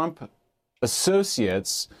 Trump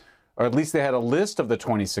associates, or at least they had a list of the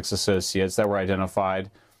 26 associates that were identified.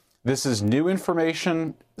 This is new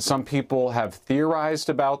information. Some people have theorized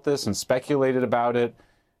about this and speculated about it.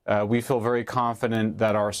 We feel very confident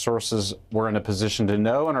that our sources were in a position to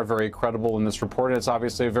know and are very credible in this report. And it's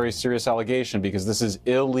obviously a very serious allegation because this is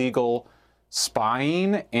illegal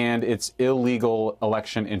spying and it's illegal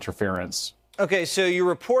election interference. Okay, so you're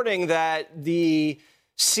reporting that the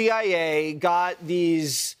CIA got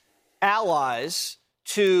these allies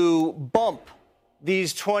to bump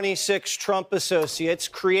these 26 Trump associates,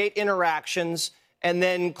 create interactions, and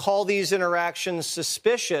then call these interactions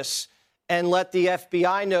suspicious and let the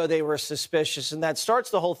FBI know they were suspicious, and that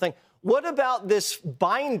starts the whole thing. What about this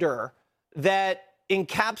binder that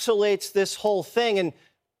encapsulates this whole thing, and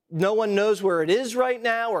no one knows where it is right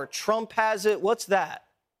now, or Trump has it? What's that?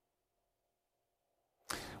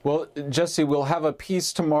 Well, Jesse, we'll have a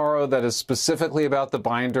piece tomorrow that is specifically about the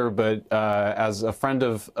binder, but as a friend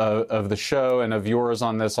of the show and of yours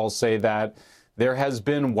on this, I'll say that there has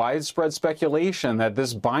been widespread speculation that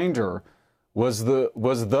this binder was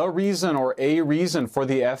the reason or a reason for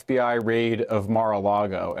the FBI raid of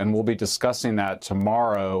Mar-a-Lago, and we'll be discussing that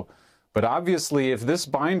tomorrow. But obviously, if this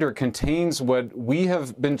binder contains what we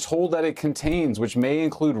have been told that it contains, which may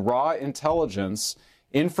include raw intelligence,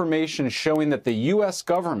 information showing that the U.S.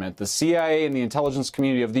 government, the CIA and the intelligence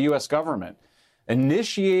community of the U.S. government,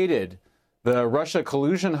 initiated the Russia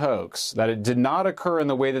collusion hoax, that it did not occur in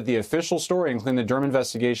the way that the official story, including the Durham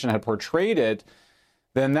investigation, had portrayed it,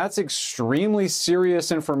 then that's extremely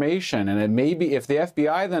serious information. And it may be, if the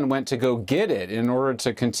FBI then went to go get it in order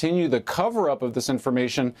to continue the cover-up of this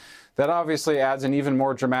information, that obviously adds an even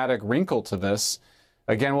more dramatic wrinkle to this.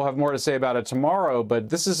 Again, we'll have more to say about it tomorrow, but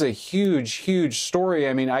this is a huge, huge story.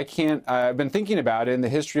 I mean, I've been thinking about it in the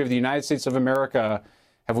history of the United States of America.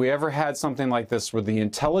 Have we ever had something like this where the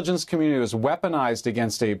intelligence community was weaponized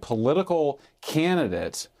against a political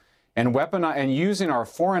candidate and using our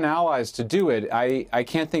foreign allies to do it? I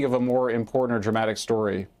can't think of a more important or dramatic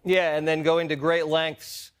story. Yeah, and then going to great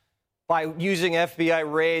lengths by using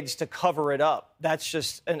FBI raids to cover it up. That's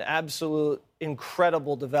just an absolute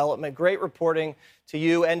incredible development. Great reporting to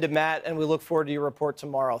you and to Matt, and we look forward to your report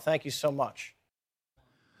tomorrow. Thank you so much.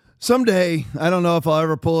 Someday, I don't know if I'll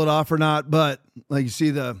ever pull it off or not, but like you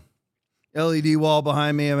see the LED wall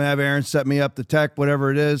behind me, I'm going to have Aaron set me up the tech,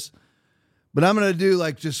 whatever it is. But I'm going to do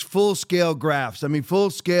like just full-scale graphs. I mean,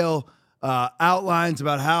 full-scale outlines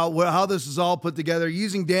about how this is all put together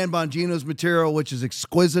using Dan Bongino's material, which is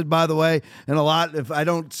exquisite, by the way. And a lot, if I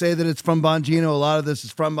don't say that it's from Bongino, a lot of this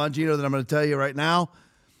is from Bongino that I'm going to tell you right now.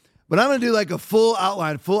 But I'm going to do like a full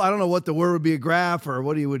outline, I don't know what the word would be, a graph or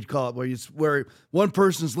what you would call it, where one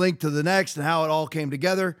person's linked to the next and how it all came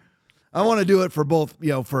together. I want to do it for both,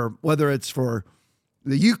 for whether it's for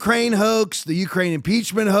the Ukraine hoax, the Ukraine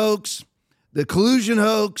impeachment hoax, the collusion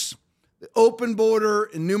hoax, the open border,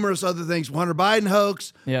 and numerous other things, Hunter Biden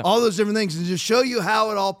hoax, all those different things, and just show you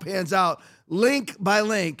how it all pans out, link by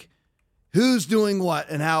link, who's doing what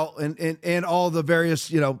and how, and all the various,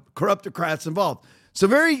 corruptocrats involved. So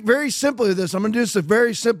very, very simply with this, I'm going to do just a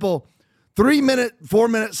very simple 3-minute,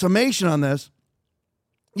 4-minute summation on this.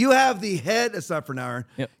 You have the head, it's not for now, Aaron.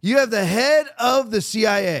 Yep. You have the head of the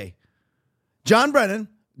CIA John Brennan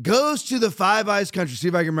goes to the Five Eyes countries. See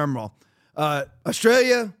if I can remember them all.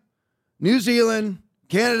 Australia, New Zealand,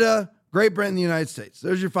 Canada, Great Britain, the United States.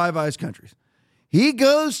 There's your Five Eyes countries. He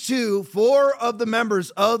goes to 4 of the members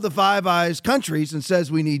of the Five Eyes countries and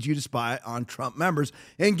says, we need you to spy on Trump members,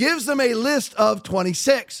 and gives them a list of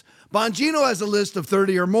 26. Bongino has a list of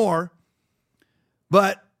 30 or more,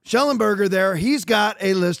 but Schellenberger there, he's got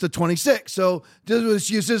a list of 26. So let's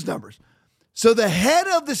use his numbers. So the head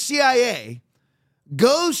of the CIA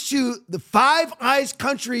goes to the Five Eyes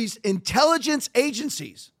countries' intelligence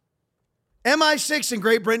agencies, MI6 in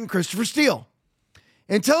Great Britain, Christopher Steele,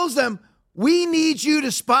 and tells them, we need you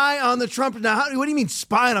to spy on the Trump. Now, what do you mean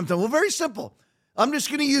spy on them? Well, very simple. I'm just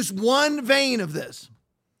going to use one vein of this.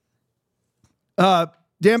 Dan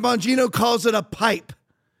Bongino calls it a pipe.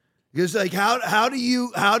 Because like, how do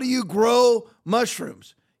you grow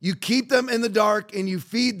mushrooms? You keep them in the dark and you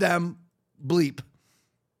feed them bleep.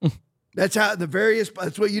 That's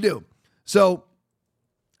what you do. So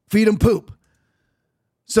feed them poop.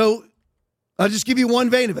 So I'll just give you one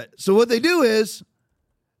vein of it. So what they do is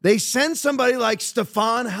they send somebody like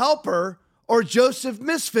Stefan Halper or Joseph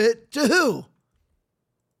Misfit to who?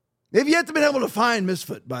 They've yet to been able to find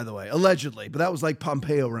Misfit, by the way, allegedly. But that was like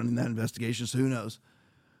Pompeo running that investigation, so who knows?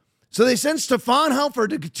 So they send Stefan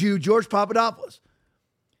Halper to George Papadopoulos.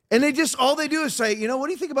 And all they do is say, what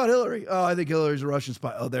do you think about Hillary? Oh, I think Hillary's a Russian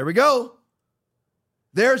spy. Oh, there we go.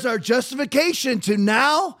 There's our justification to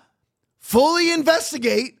now fully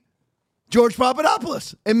investigate George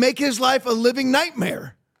Papadopoulos and make his life a living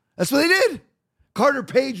nightmare. That's what they did. Carter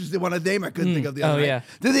Page was the one name I couldn't think of the other night. Yeah.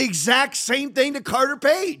 Did the exact same thing to Carter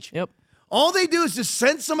Page. Yep. All they do is just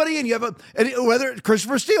send somebody in. You have whether it's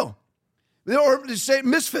Christopher Steele or just say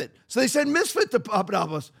Misfit. So they send Misfit to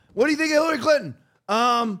Papadopoulos. What do you think of Hillary Clinton?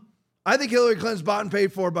 I think Hillary Clinton's bought and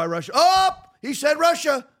paid for by Russia. Oh, he said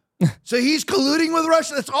Russia. So he's colluding with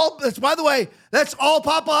Russia. By the way, that's all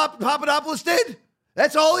Papadopoulos did.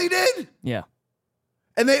 That's all he did. Yeah.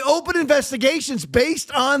 And they opened investigations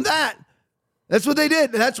based on that. That's what they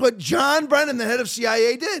did. That's what John Brennan, the head of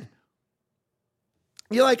CIA, did.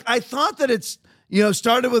 You're like, I thought that it's,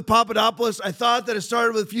 started with Papadopoulos. I thought that it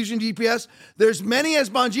started with Fusion GPS. There's many, as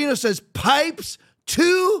Bongino says, pipes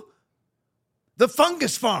to the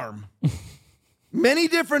fungus farm. Many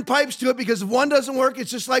different pipes to it, because if one doesn't work,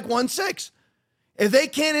 it's just like 1-6. If they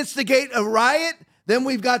can't instigate a riot, then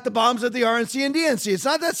we've got the bombs at the RNC and DNC. It's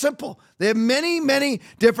not that simple. They have many, many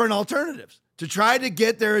different alternatives to try to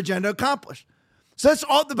get their agenda accomplished. So that's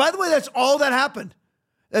all. By the way, that's all that happened.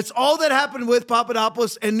 That's all that happened with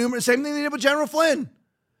Papadopoulos and numerous. Same thing they did with General Flynn.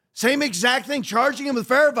 Same exact thing, charging him with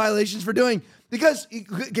FARA violations for doing. Because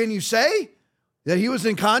can you say that he was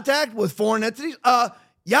in contact with foreign entities?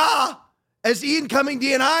 Yeah. As the incoming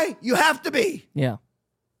DNI, you have to be. Yeah.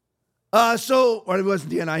 Or it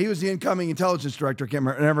wasn't DNI. He was the incoming intelligence director. I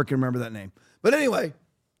never can remember that name. But anyway,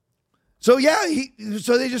 so yeah,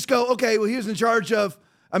 so they just go, okay, well, he was in charge of,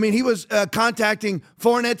 he was contacting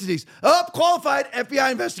foreign entities. Oh, qualified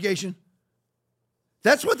FBI investigation.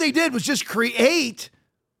 That's what they did, was just create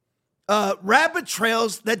rabbit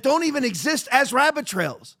trails that don't even exist as rabbit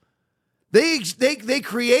trails. They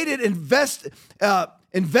created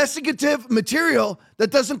investigative material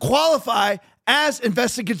that doesn't qualify as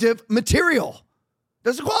investigative material.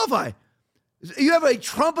 Doesn't qualify. You have a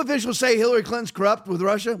Trump official say Hillary Clinton's corrupt with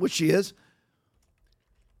Russia, which she is.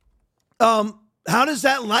 How does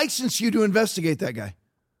that license you to investigate that guy?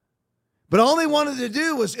 But all they wanted to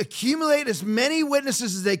do was accumulate as many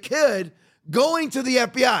witnesses as they could going to the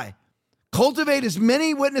FBI. Cultivate as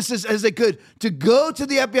many witnesses as they could to go to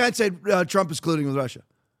the FBI and say Trump is colluding with Russia.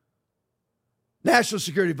 National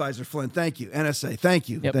Security Advisor Flynn, thank you. NSA, thank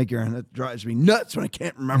you. Yep. Thank you, Aaron. That drives me nuts when I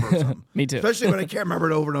can't remember something. Me too. Especially when I can't remember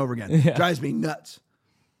it over and over again. Yeah. It drives me nuts.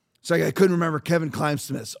 It's like I couldn't remember Kevin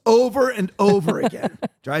Klimsmith's over and over again.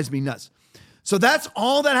 Drives me nuts. So that's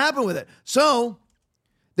all that happened with it. So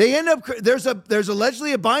they end up, there's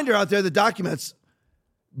allegedly a binder out there that documents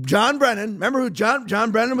John Brennan. Remember who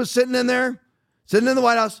John Brennan was sitting in there? Sitting in the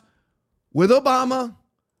White House with Obama,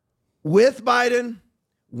 with Biden,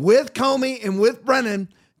 with Comey, and with Brennan,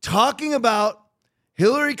 talking about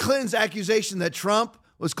Hillary Clinton's accusation that Trump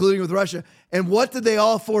was colluding with Russia. And what did they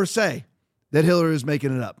all four say? That Hillary was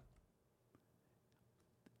making it up.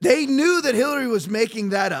 They knew that Hillary was making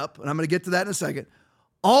that up, and I'm going to get to that in a second,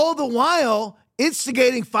 all the while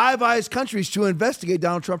instigating Five Eyes countries to investigate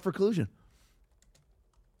Donald Trump for collusion.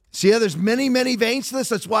 See how there's many, many veins to this?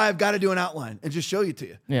 That's why I've got to do an outline and just show you to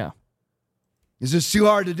you. Yeah. It's just too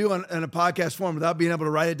hard to do in a podcast form without being able to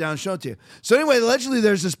write it down and show it to you. So anyway, allegedly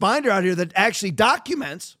there's this binder out here that actually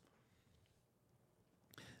documents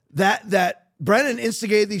that Brennan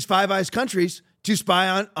instigated these Five Eyes countries to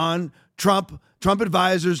spy on Trump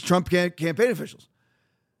advisors, Trump campaign officials.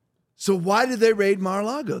 So why did they raid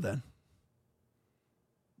Mar-a-Lago then?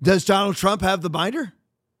 Does Donald Trump have the binder?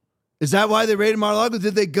 Is that why they raided Mar-a-Lago?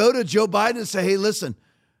 Did they go to Joe Biden and say, hey, listen,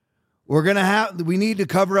 we need to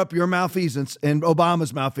cover up your malfeasance and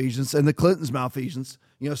Obama's malfeasance and the Clintons' malfeasance,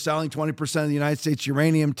 selling 20% of the United States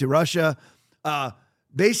uranium to Russia.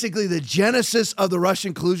 Basically, the genesis of the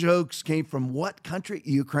Russian collusion hoax came from what country?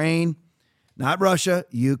 Ukraine. Not Russia,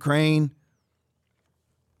 Ukraine.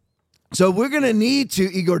 So we're going to need to,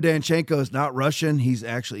 Igor Danchenko is not Russian. He's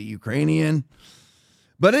actually Ukrainian.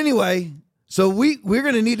 But anyway, so we're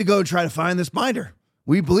going to need to go and try to find this binder.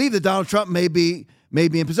 We believe that Donald Trump may be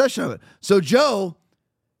in possession of it. So, Joe,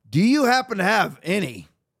 do you happen to have any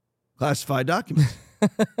classified documents?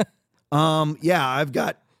 Yeah, I've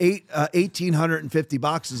got 1,850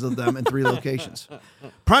 boxes of them in 3 locations,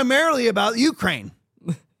 primarily about Ukraine,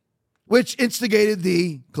 which instigated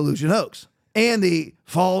the collusion hoax and the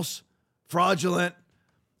false, fraudulent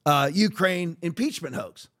Ukraine impeachment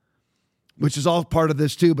hoax, which is all part of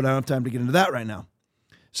this too, but I don't have time to get into that right now.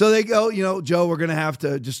 So they go, Joe, we're going to have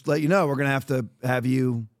to just let you know, we're going to have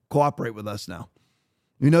you cooperate with us now.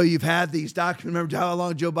 You've had these documents. Remember how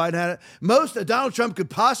long Joe Biden had it? Most that Donald Trump could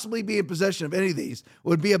possibly be in possession of any of these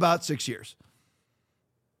would be about 6 years,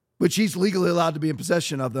 which he's legally allowed to be in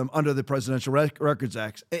possession of them under the Presidential Record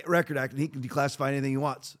Act, and he can declassify anything he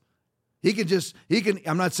wants.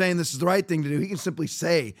 I'm not saying this is the right thing to do. He can simply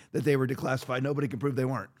say that they were declassified. Nobody can prove they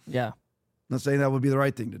weren't. Yeah. I'm not saying that would be the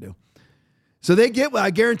right thing to do. So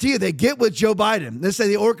I guarantee you, they get with Joe Biden. They say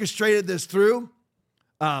they orchestrated this through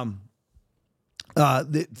the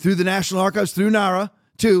National Archives, through NARA,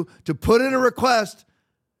 to put in a request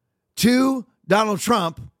to Donald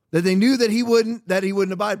Trump that they knew that he wouldn't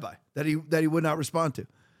abide by, that he would not respond to.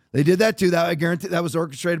 They did that too. That I guarantee that was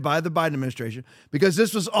orchestrated by the Biden administration, because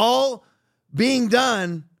this was all being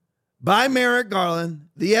done by Merrick Garland,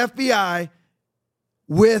 the FBI,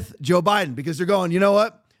 with Joe Biden, because they're going, you know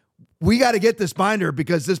what? We got to get this binder,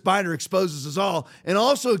 because this binder exposes us all, and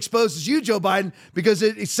also exposes you, Joe Biden, because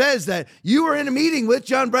it says that you were in a meeting with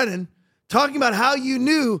John Brennan talking about how you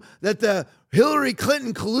knew that the Hillary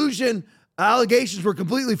Clinton collusion allegations were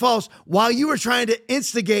completely false while you were trying to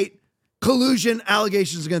instigate collusion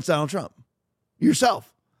allegations against Donald Trump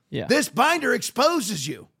yourself. Yeah. This binder exposes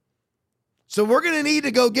you. So we're going to need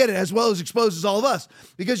to go get it, as well as exposes all of us,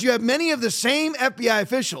 because you have many of the same FBI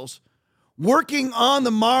officials working on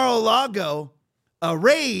the Mar-a-Lago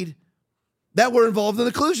raid that were involved in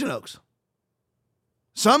the collusion hoax.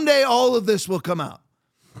 Someday all of this will come out.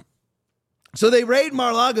 So they raid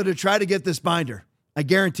Mar-a-Lago to try to get this binder. I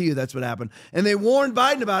guarantee you that's what happened. And they warned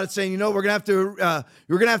Biden about it, saying, we're going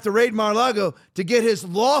to have to raid Mar-a-Lago to get his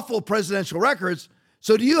lawful presidential records.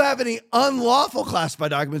 So do you have any unlawful classified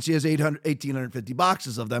documents? He has 1,850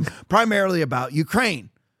 boxes of them, primarily about Ukraine.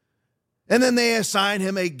 And then they assigned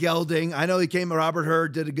him a gelding. I know Robert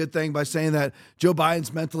Hurd did a good thing by saying that Joe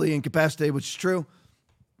Biden's mentally incapacitated, which is true,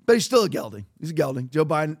 but he's still a gelding. He's a gelding. Joe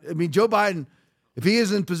Biden, if he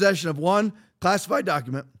is in possession of one classified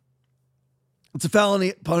document, it's a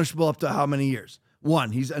felony punishable up to how many years?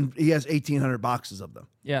 1. He has 1,800 boxes of them.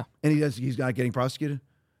 Yeah. And he's not getting prosecuted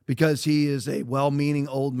because he is a well-meaning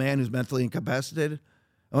old man who's mentally incapacitated.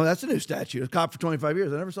 Oh, that's a new statute. A cop for 25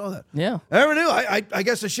 years. I never saw that. Yeah. I never knew. I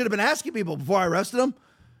guess I should have been asking people before I arrested him.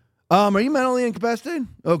 Are you mentally incapacitated?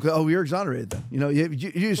 Okay. Oh, you're exonerated then.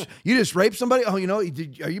 You just raped somebody. Oh, are you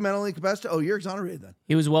mentally incapacitated? Oh, you're exonerated then.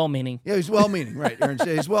 He was well-meaning. Yeah, he's well-meaning. Right. Aaron,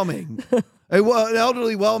 he's well-meaning. An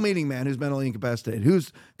elderly, well-meaning man who's mentally incapacitated,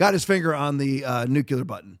 who's got his finger on the nuclear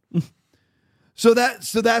button. So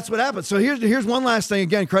that's what happened. So here's one last thing.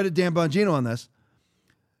 Again, credit Dan Bongino on this.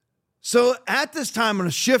 So at this time, I'm going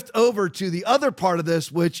to shift over to the other part of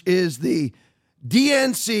this, which is the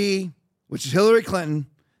DNC, which is Hillary Clinton.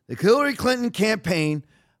 The Hillary Clinton campaign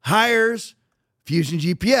hires Fusion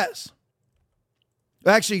GPS.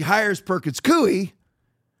 Actually hires Perkins Coie,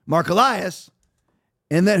 Mark Elias,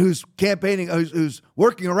 and then who's campaigning, who's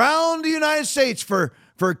working around the United States for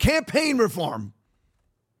campaign reform,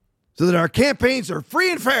 so that our campaigns are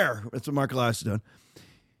free and fair. That's what Mark Elias is doing.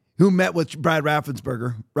 Who met with Brad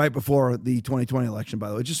Raffensperger right before the 2020 election, by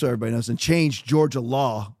the way, just so everybody knows, and changed Georgia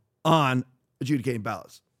law on adjudicating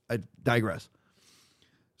ballots. I digress.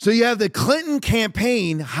 So you have the Clinton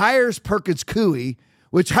campaign hires Perkins Coie,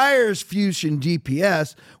 which hires Fusion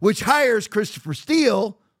GPS, which hires Christopher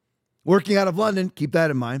Steele, working out of London, keep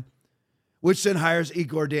that in mind, which then hires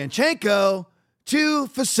Igor Danchenko to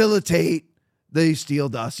facilitate the Steele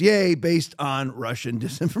dossier based on Russian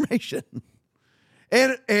disinformation.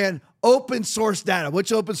 And open source data.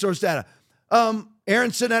 Which open source data?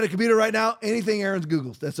 Aaron's sitting at a computer right now. Anything Aaron's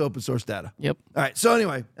Googles, that's open source data. Yep. All right. So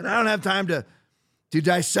anyway, and I don't have time to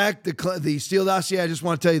dissect the Steele dossier. I just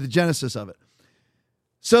want to tell you the genesis of it.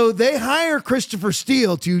 So they hire Christopher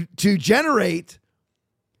Steele to generate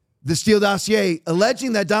the Steele dossier,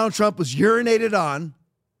 alleging that Donald Trump was urinated on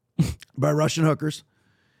by Russian hookers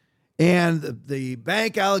and the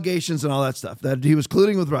bank allegations and all that stuff, that he was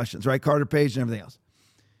colluding with Russians, right? Carter Page and everything else.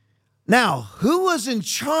 Now, who was in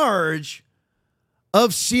charge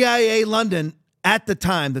of CIA London at the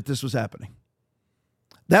time that this was happening?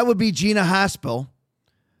 That would be Gina Haspel,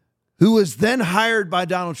 who was then hired by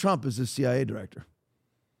Donald Trump as the CIA director.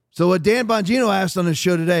 So what Dan Bongino asked on his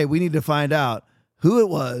show today, we need to find out who it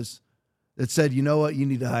was that said, you know what, you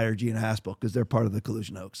need to hire Gina Haspel because they're part of the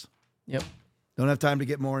collusion hoax. Yep. Don't have time to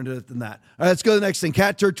get more into it than that. All right, let's go to the next thing.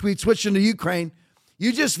 Cat Turd tweet, switching to Ukraine.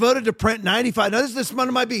 You just voted to print 95. Now, this is one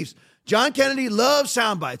of my beefs. John Kennedy loves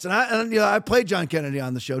sound bites. And I played John Kennedy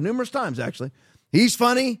on the show numerous times, actually. He's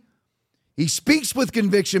funny. He speaks with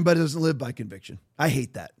conviction, but doesn't live by conviction. I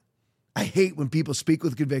hate that. I hate when people speak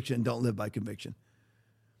with conviction and don't live by conviction.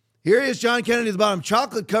 Here is John Kennedy at the bottom.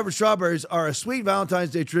 Chocolate-covered strawberries are a sweet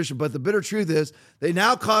Valentine's Day tradition, but the bitter truth is they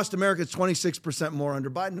now cost Americans 26% more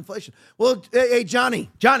under Biden inflation. Well, hey,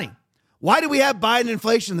 Johnny, why do we have Biden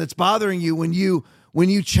inflation that's bothering you when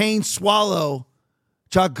you chain swallow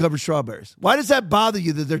chocolate-covered strawberries? Why does that bother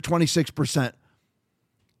you that they're 26%?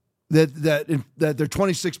 That they're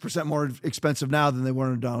 26% more expensive now than they were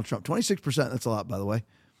under Donald Trump. 26%, that's a lot, by the way.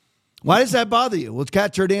 Why does that bother you? Well,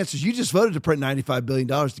 Cat Turd answers, you just voted to print $95 billion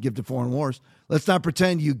to give to foreign wars. Let's not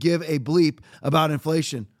pretend you give a bleep about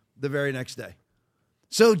inflation the very next day.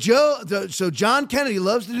 So John Kennedy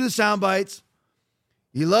loves to do the sound bites.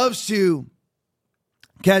 He loves to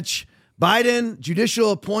catch Biden judicial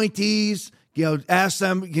appointees, ask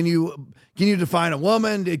them, can you define a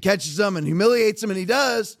woman? It catches them and humiliates them, and he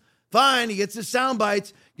does. Fine, he gets his sound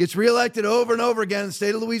bites, gets reelected over and over again in the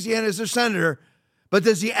state of Louisiana as their senator. But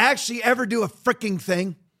does he actually ever do a freaking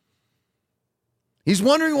thing? He's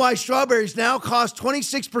wondering why strawberries now cost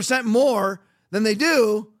 26% more than they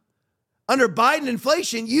do under Biden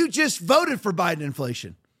inflation. You just voted for Biden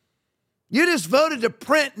inflation. You just voted to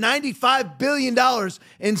print $95 billion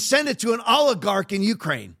and send it to an oligarch in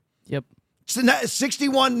Ukraine. Yep. So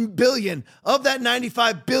 $61 billion of that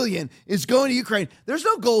 $95 billion is going to Ukraine. There's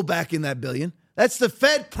no gold backing that billion. That's the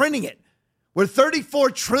Fed printing it. We're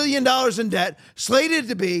 $34 trillion in debt, slated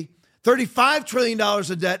to be $35 trillion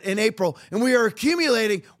in debt in April, and we are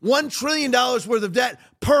accumulating $1 trillion worth of debt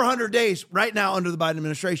per 100 days right now under the Biden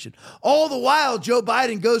administration. All the while, Joe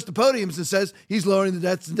Biden goes to podiums and says he's lowering the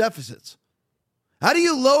debts and deficits. How do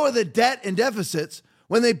you lower the debt and deficits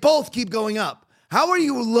when they both keep going up? How are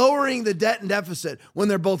you lowering the debt and deficit when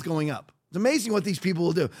they're both going up? It's amazing what these people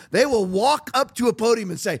will do. They will walk up to a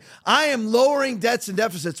podium and say, I am lowering debts and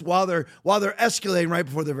deficits while they're escalating right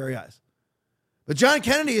before their very eyes. But John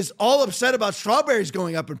Kennedy is all upset about strawberries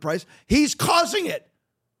going up in price. He's causing it.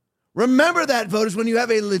 Remember that, voters, when you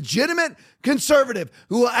have a legitimate conservative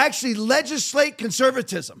who will actually legislate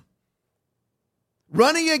conservatism.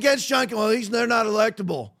 Running against John Kennedy, well, they're not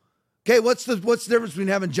electable. Okay, what's the difference between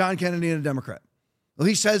having John Kennedy and a Democrat? Well,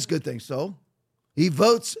 he says good things, so he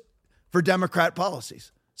votes for Democrat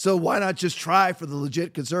policies. So why not just try for the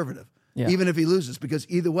legit conservative, even if he loses? Because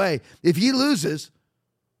either way, if he loses,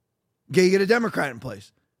 you get a Democrat in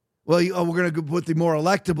place. Well, we're going to put the more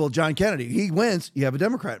electable John Kennedy. He wins, you have a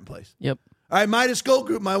Democrat in place. Yep. All right, Midas Gold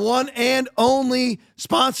Group, my one and only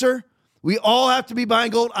sponsor. We all have to be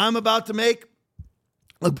buying gold. I'm about to make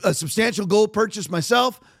a substantial gold purchase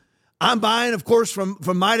myself. I'm buying, of course, from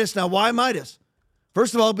Midas. Now, why Midas?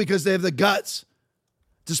 First of all, because they have the guts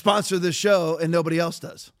to sponsor this show and nobody else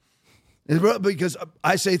does. Because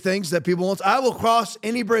I say things that people won't. I will cross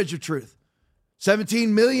any bridge of truth.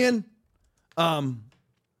 17 million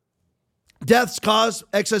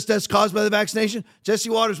excess deaths caused by the vaccination.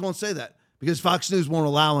 Jesse Waters won't say that because Fox News won't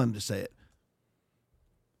allow him to say it.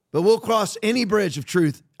 But we'll cross any bridge of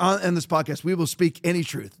truth on this podcast. We will speak any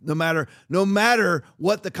truth, no matter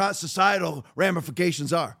what the societal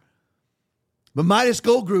ramifications are. But Midas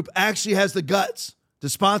Gold Group actually has the guts to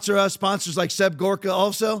sponsor us. Sponsors like Seb Gorka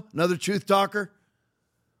also, another truth talker.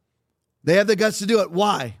 They have the guts to do it.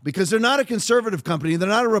 Why? Because they're not a conservative company. They're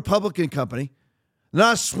not a Republican company. They're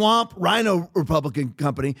not a swamp rhino Republican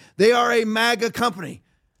company. They are a MAGA company.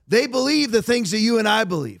 They believe the things that you and I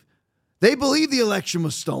believe. They believe the election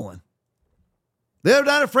was stolen. They're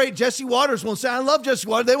not afraid. Jesse Waters won't say, I love Jesse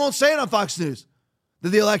Waters. They won't say it on Fox News that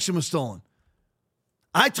the election was stolen.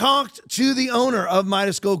 I talked to the owner of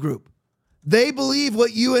Midas Gold Group. They believe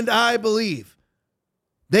what you and I believe.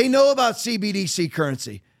 They know about CBDC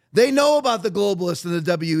currency. They know about the globalists and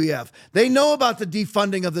the WEF. They know about the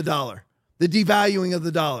defunding of the dollar, the devaluing of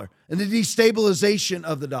the dollar, and the destabilization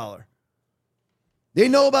of the dollar. They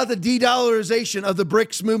know about the de-dollarization of the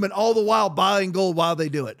BRICS movement, all the while buying gold while they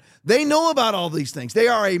do it. They know about all these things. They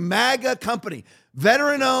are a MAGA company,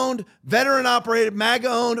 veteran-owned, veteran-operated,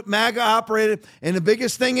 MAGA-owned, MAGA-operated, and the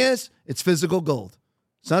biggest thing is it's physical gold.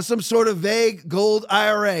 It's not some sort of vague gold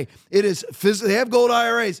IRA. It is physical. They have gold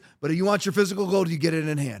IRAs, but if you want your physical gold, you get it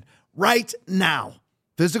in hand right now.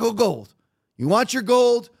 Physical gold. You want your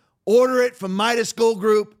gold, order it from Midas Gold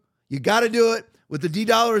Group. You got to do it. With the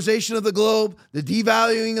de-dollarization of the globe, the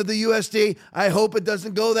devaluing of the USD, I hope it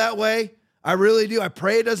doesn't go that way. I really do. I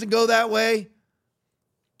pray it doesn't go that way.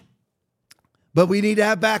 But we need to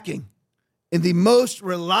have backing. And the most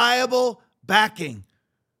reliable backing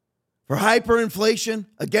for hyperinflation,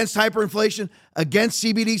 against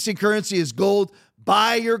CBDC currency is gold.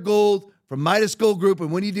 Buy your gold from Midas Gold Group.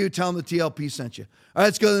 And when you do, tell them the TLP sent you. All right,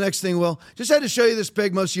 let's go to the next thing, Will. Just had to show you this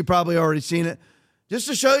pig. Most of you probably already seen it. Just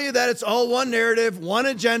to show you that it's all one narrative, one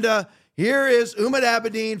agenda. Here is Umar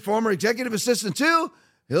Abedin, former executive assistant to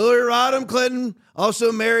Hillary Rodham Clinton,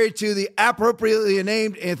 also married to the appropriately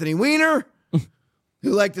named Anthony Weiner,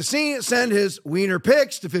 who liked to send his Weiner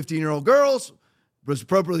pics to 15-year-old girls, was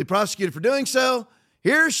appropriately prosecuted for doing so.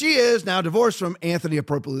 Here she is, now divorced from Anthony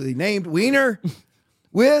appropriately named Weiner,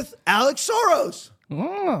 with Alex Soros.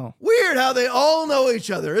 Oh. Weird how they all know each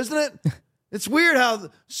other, isn't it? It's weird how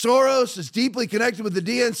Soros is deeply connected with the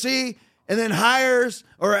DNC and then hires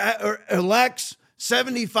or elects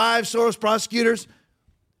 75 Soros prosecutors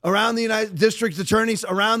around the district attorneys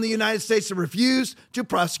around the United States to refuse to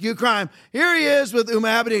prosecute crime. Here he is with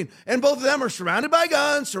Umar Abedin, and both of them are surrounded by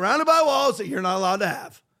guns, surrounded by walls that you're not allowed to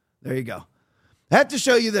have. There you go. I have to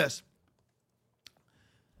show you this.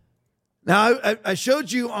 Now, I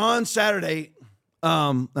showed you on Saturday.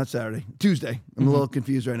 Not Saturday, Tuesday. I'm a little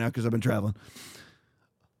confused right now because I've been traveling.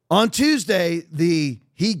 On Tuesday, the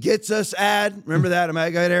He Gets Us ad. Remember that?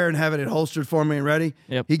 I got there and having it holstered for me and ready.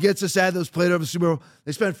 Yep. He Gets Us ad that was played over the Super Bowl.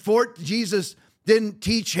 They spent Jesus didn't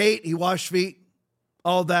teach hate. He washed feet.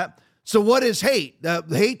 All that. So what is hate? The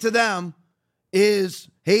hate to them is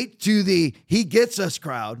hate to the He Gets Us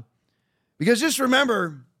crowd. Because just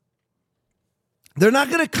remember, they're not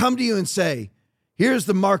going to come to you and say, here's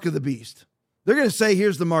the mark of the beast. They're going to say,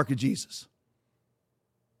 here's the mark of Jesus.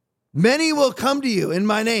 Many will come to you in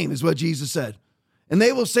my name, is what Jesus said. And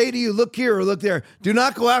they will say to you, look here or look there. Do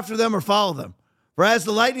not go after them or follow them. For as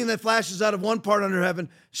the lightning that flashes out of one part under heaven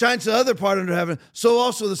shines to the other part under heaven, so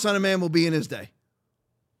also the Son of Man will be in his day.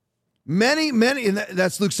 Many, and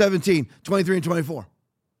that's Luke 17, 23 and 24.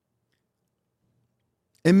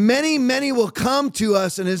 And many will come to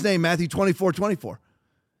us in his name, Matthew 24, 24.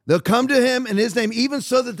 They'll come to him in his name, even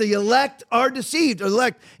so that the elect are deceived, or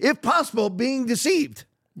elect, if possible, being deceived.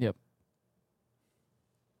 Yep.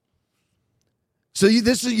 So you're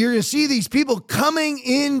going to see these people coming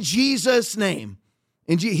in Jesus' name.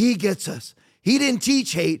 And he gets us. He didn't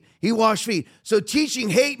teach hate. He washed feet. So teaching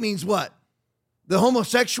hate means what? The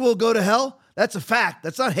homosexual will go to hell? That's a fact.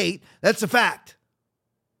 That's not hate. That's a fact.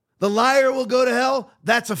 The liar will go to hell?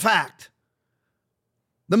 That's a fact.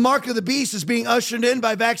 The mark of the beast is being ushered in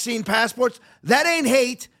by vaccine passports. That ain't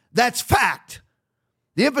hate. That's fact.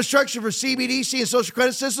 The infrastructure for CBDC and social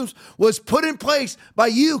credit systems was put in place by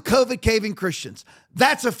you COVID-caving Christians.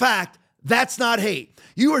 That's a fact. That's not hate.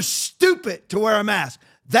 You are stupid to wear a mask.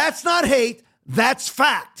 That's not hate. That's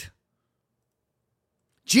fact.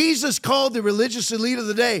 Jesus called the religious elite of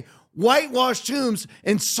the day whitewashed tombs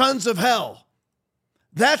and sons of hell.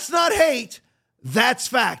 That's not hate. That's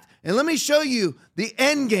fact. And let me show you the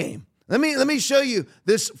end game. Let me show you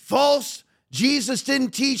this false Jesus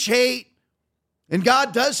didn't teach hate. And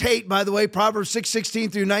God does hate, by the way, Proverbs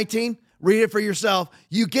 6:16 through 19. Read it for yourself.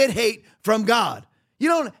 You get hate from God. You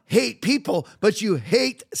don't hate people, but you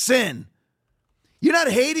hate sin. You're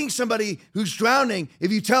not hating somebody who's drowning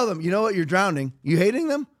if you tell them, you know what, you're drowning. You hating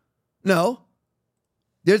them? No.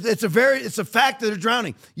 It's a fact that they're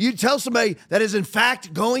drowning. You tell somebody that is in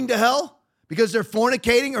fact going to hell because they're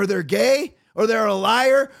fornicating or they're gay or they're a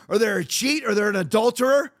liar or they're a cheat or they're an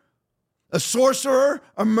adulterer, a sorcerer,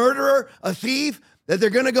 a murderer, a thief, that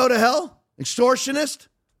they're going to go to hell, extortionist,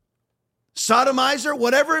 sodomizer,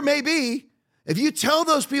 whatever it may be. If you tell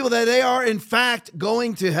those people that they are in fact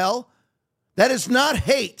going to hell, that is not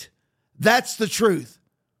hate. That's the truth.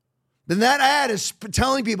 Then that ad is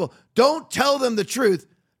telling people, don't tell them the truth.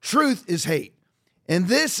 Truth is hate. And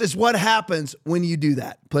this is what happens when you do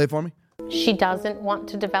that. Play it for me. She doesn't want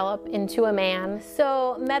to develop into a man.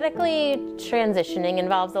 So medically transitioning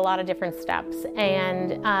involves a lot of different steps,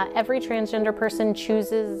 and every transgender person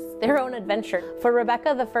chooses their own adventure. For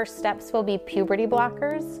Rebecca, the first steps will be puberty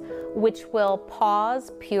blockers, which will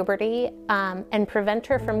pause puberty and prevent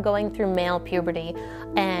her from going through male puberty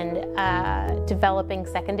and developing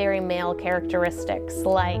secondary male characteristics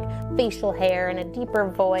like facial hair and a deeper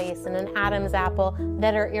voice and an Adam's apple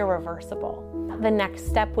that are irreversible. The next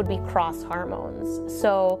step would be cross hormones.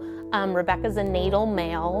 So Rebecca's a natal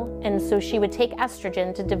male, and so she would take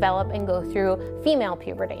estrogen to develop and go through female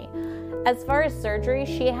puberty. As far as surgery,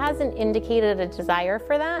 she hasn't indicated a desire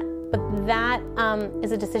for that, but that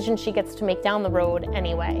is a decision she gets to make down the road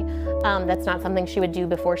anyway. That's not something she would do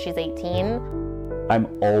before she's 18. I'm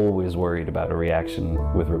always worried about a reaction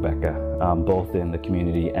with Rebecca, both in the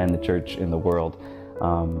community and the church in the world.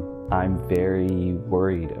 I'm very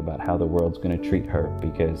worried about how the world's going to treat her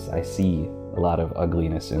because I see a lot of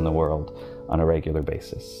ugliness in the world on a regular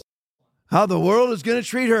basis. How the world is going to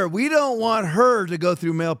treat her. We don't want her to go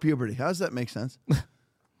through male puberty. How does that make sense?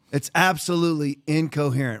 It's absolutely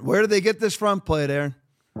incoherent. Where did they get this from? Play it, Aaron.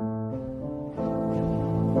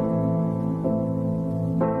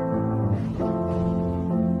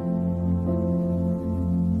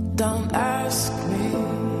 Don't ask me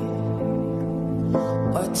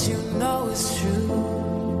what you know is true.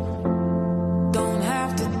 Don't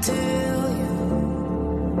have to tell you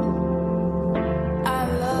I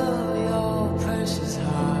love your precious heart.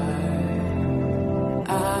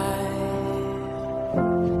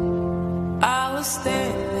 I was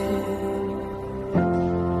standing,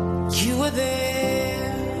 you were there.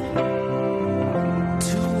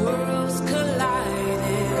 Two worlds collided,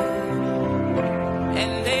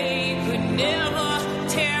 and they could never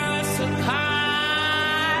tear us apart.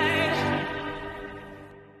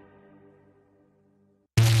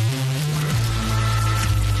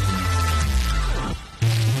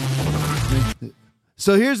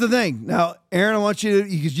 So here's the thing. Now, Aaron, I want you to,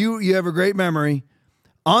 because you have a great memory.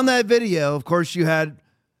 On that video, of course, you had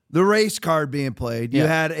the race card being played. You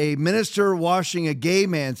had a minister washing a gay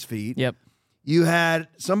man's feet. Yep. You had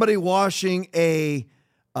somebody washing a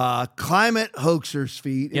climate hoaxer's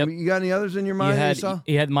feet. Yep. You got any others in your mind?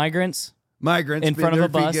 You had migrants. Migrants in front of their a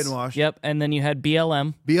bus. feet getting washed. Yep. And then you had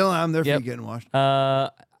BLM. Their feet getting washed.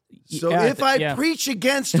 So yeah, if I preach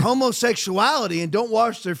against homosexuality and don't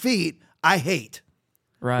wash their feet, I hate.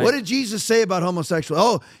 Right. What did Jesus say about homosexuals?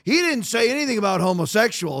 Oh, he didn't say anything about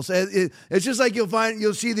homosexuals. It's just like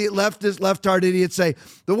you'll see the leftard idiots say,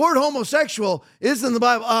 the word homosexual is in the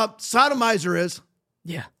Bible. Sodomizer is.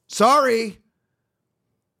 Yeah. Sorry.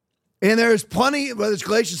 And there's plenty, whether it's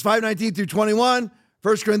Galatians 5:19 through 21,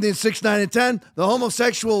 1 Corinthians 6, 9, and 10, the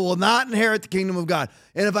homosexual will not inherit the kingdom of God.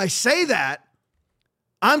 And if I say that,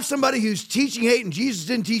 I'm somebody who's teaching hate, and Jesus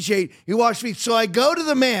didn't teach hate. He washed feet. So I go to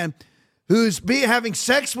the man who's having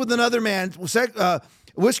sex with another man,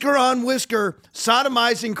 whisker on whisker,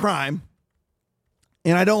 sodomizing crime,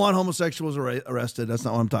 and I don't want homosexuals arrested. That's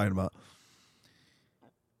not what I'm talking about.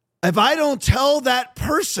 If I don't tell that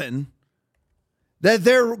person that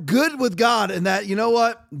they're good with God and that, you know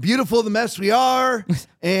what, beautiful the mess we are,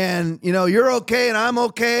 and, you know, you're okay and I'm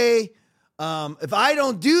okay, if I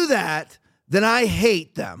don't do that, then I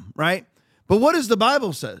hate them, right? But what does the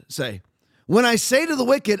Bible say? When I say to the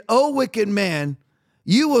wicked, O wicked man,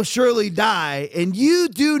 you will surely die, and you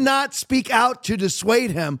do not speak out to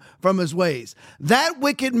dissuade him from his ways. That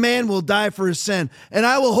wicked man will die for his sin, and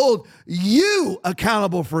I will hold you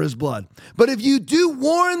accountable for his blood. But if you do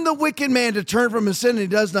warn the wicked man to turn from his sin and he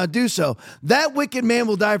does not do so, that wicked man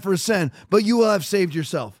will die for his sin, but you will have saved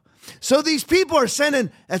yourself. So these people are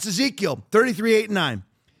sending, that's Ezekiel 33, 8, and 9.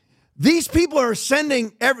 These people are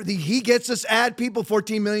sending everything. He gets us ad people,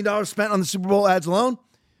 $14 million spent on the Super Bowl ads alone.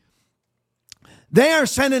 They are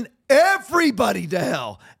sending everybody to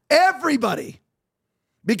hell. Everybody.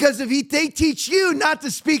 Because if they teach you not to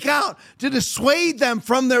speak out, to dissuade them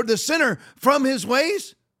from the sinner from his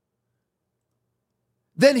ways,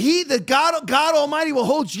 then God Almighty will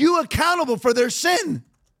hold you accountable for their sin.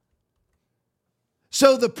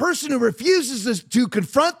 So the person who refuses to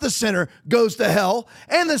confront the sinner goes to hell,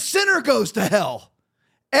 and the sinner goes to hell.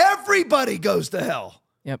 Everybody goes to hell.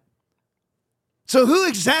 Yep. So who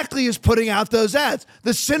exactly is putting out those ads?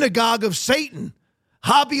 The synagogue of Satan.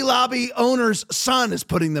 Hobby Lobby owner's son is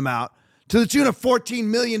putting them out to the tune of $14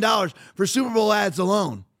 million for Super Bowl ads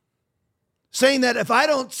alone. Saying that if I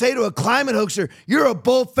don't say to a climate hoaxer, you're a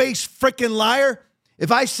bull-faced frickin' liar,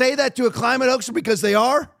 if I say that to a climate hoaxer because they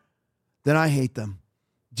are, then I hate them.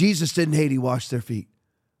 Jesus didn't hate, he washed their feet.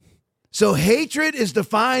 So hatred is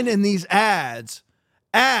defined in these ads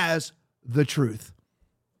as the truth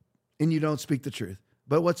and you don't speak the truth.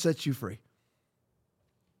 But what sets you free?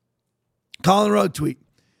 Colin Road tweet.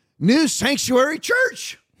 New sanctuary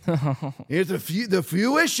church. Here's the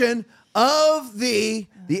fruition of the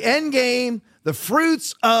end game, the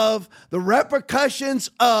fruits of the repercussions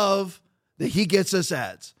of the he gets us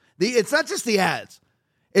ads. It's not just the ads.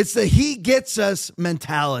 It's the he gets us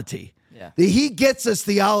mentality. Yeah. The he gets us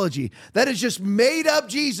theology. That is just made up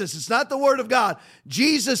Jesus. It's not the word of God.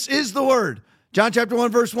 Jesus is the word. John chapter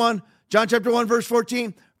 1, verse 1. John chapter 1, verse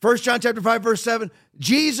 14. 1 John chapter 5, verse 7.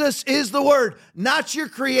 Jesus is the word, not your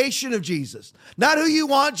creation of Jesus. Not who you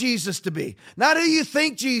want Jesus to be. Not who you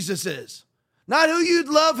think Jesus is. Not who you'd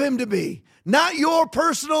love him to be. Not your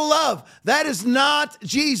personal love. That is not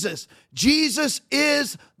Jesus. Jesus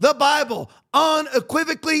is the Bible.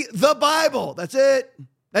 Unequivocally the Bible. That's it.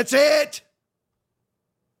 That's it.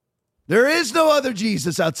 There is no other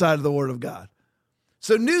Jesus outside of the Word of God.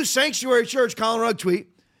 So New Sanctuary Church, Colin Rugg tweet,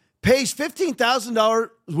 pays $15,000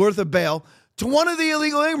 worth of bail to one of the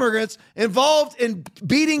illegal immigrants involved in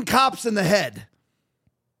beating cops in the head.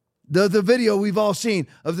 The video we've all seen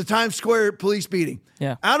of the Times Square police beating.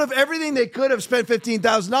 Yeah. Out of everything they could have spent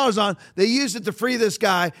 $15,000 on, they used it to free this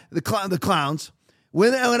guy, the clowns.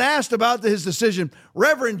 When asked about his decision,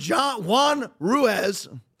 Reverend Juan Ruiz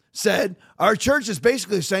said, our church is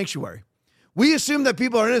basically a sanctuary. We assume that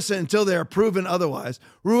people are innocent until they are proven otherwise.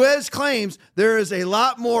 Ruiz claims there is a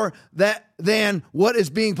lot more than what is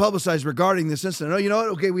being publicized regarding this incident. Oh, you know what?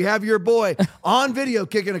 Okay, we have your boy on video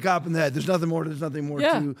kicking a cop in the head. There's nothing more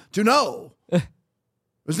to know.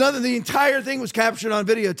 There's nothing. The entire thing was captured on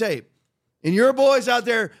videotape. And your boy's out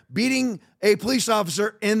there beating a police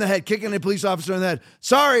officer in the head, kicking a police officer in the head.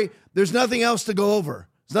 Sorry, there's nothing else to go over.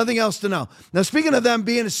 There's nothing else to know. Now, speaking of them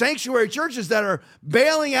being sanctuary churches that are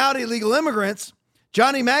bailing out illegal immigrants,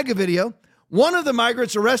 Johnny Maga video, one of the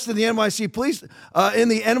migrants arrested in the NYC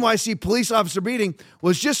police officer beating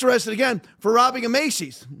was just arrested again for robbing a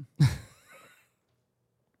Macy's.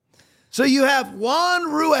 So you have Juan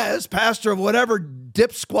Ruiz, pastor of whatever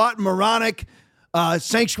dip squat moronic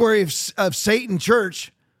sanctuary of Satan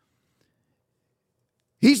church.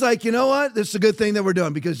 He's like, you know what? This is a good thing that we're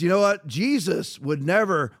doing because you know what? Jesus would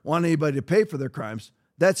never want anybody to pay for their crimes.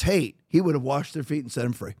 That's hate. He would have washed their feet and set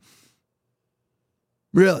them free.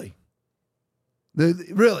 Really.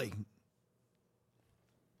 Really.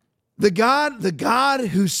 The God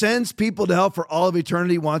who sends people to hell for all of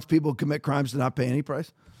eternity wants people to commit crimes to not pay any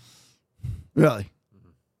price? Really?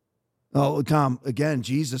 Oh, Tom, again,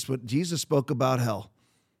 Jesus spoke about hell.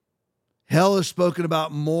 Hell is spoken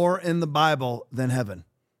about more in the Bible than heaven.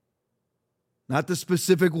 Not the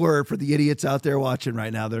specific word for the idiots out there watching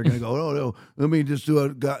right now. They're going to go, oh, no, let me just do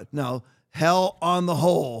it. No, hell on the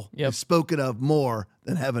whole is spoken of more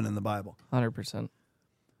than heaven in the Bible. 100%.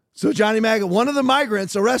 So Johnny Maga, one of the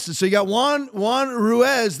migrants arrested. So you got Juan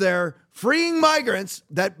Ruiz there freeing migrants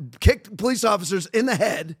that kicked police officers in the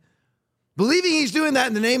head, believing he's doing that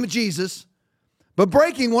in the name of Jesus, but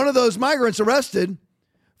breaking one of those migrants arrested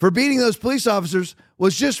for beating those police officers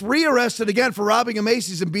was just rearrested again for robbing a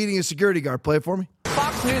Macy's and beating a security guard. Play it for me.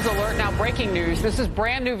 Fox News alert now, breaking news. This is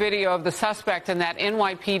brand new video of the suspect in that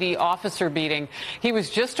NYPD officer beating. He was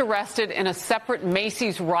just arrested in a separate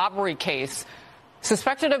Macy's robbery case,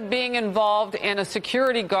 suspected of being involved in a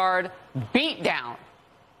security guard beatdown.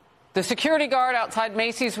 The security guard outside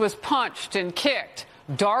Macy's was punched and kicked.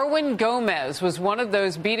 Darwin Gomez was one of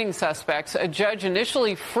those beating suspects a judge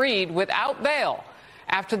initially freed without bail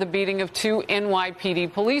after the beating of two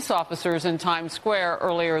NYPD police officers in Times Square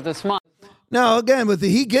earlier this month. Now, again, with the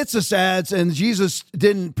he gets us ads and Jesus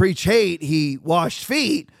didn't preach hate, he washed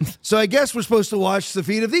feet. So I guess we're supposed to wash the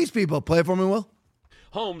feet of these people. Play it for me, Will.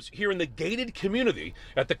 Homes here in the gated community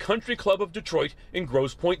at the Country Club of Detroit in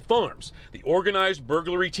Grosse Pointe Farms. The organized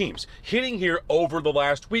burglary teams hitting here over the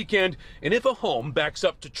last weekend, and if a home backs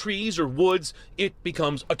up to trees or woods, it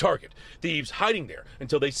becomes a target. Thieves hiding there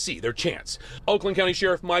until they see their chance. Oakland County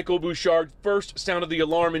Sheriff Michael Bouchard first sounded the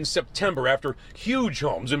alarm in September after huge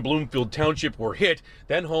homes in Bloomfield Township were hit,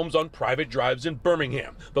 then homes on private drives in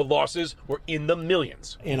Birmingham. The losses were in the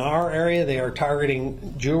millions. In our area, they are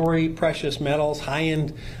targeting jewelry, precious metals, high-end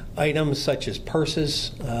items such as purses,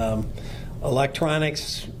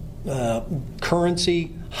 electronics,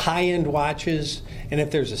 currency, high-end watches, and if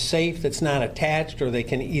there's a safe that's not attached or they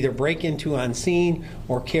can either break into on scene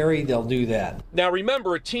or carry, they'll do that. Now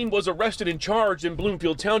remember, a teen was arrested and charged in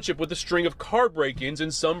Bloomfield Township with a string of car break-ins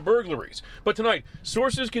and some burglaries. But tonight,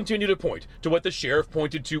 sources continue to point to what the sheriff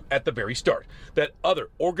pointed to at the very start, that other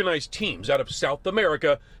organized teams out of South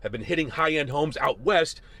America have been hitting high-end homes out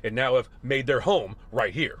west and now have made their home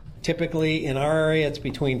right here. Typically in our area, it's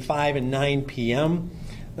between 5 and 9 p.m.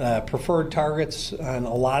 Preferred targets on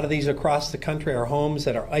a lot of these across the country are homes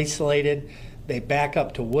that are isolated. They back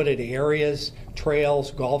up to wooded areas, trails,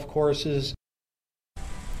 golf courses.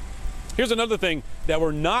 Here's another thing that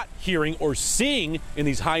we're not hearing or seeing in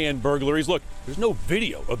these high-end burglaries. Look, there's no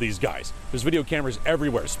video of these guys. There's video cameras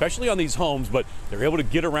everywhere, especially on these homes, but they're able to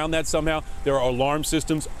get around that somehow. There are alarm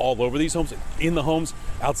systems all over these homes, in the homes,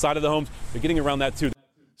 outside of the homes. They're getting around that too.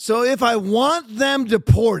 So if I want them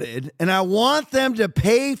deported and I want them to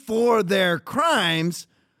pay for their crimes,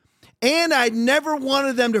 and I never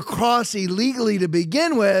wanted them to cross illegally to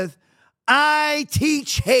begin with, I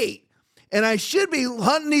teach hate. And I should be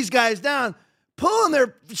hunting these guys down, pulling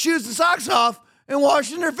their shoes and socks off and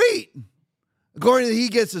washing their feet, according to He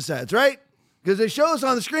Gets Us ads, right? Because they show us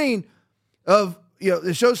on the screen of,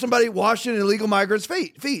 they show somebody washing an illegal migrant's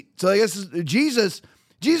feet. So I guess Jesus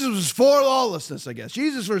was for lawlessness, I guess.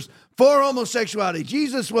 Jesus was for homosexuality.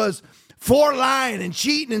 Jesus was for lying and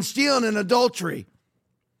cheating and stealing and adultery.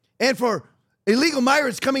 And for illegal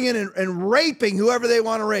migrants coming in and raping whoever they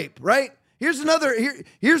want to rape, right? Here's the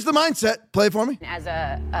mindset. Play it for me. As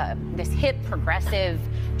this hip progressive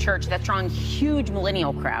church that's drawing huge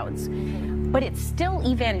millennial crowds, but it's still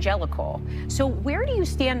evangelical. So where do you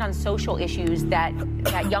stand on social issues that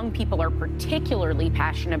young people are particularly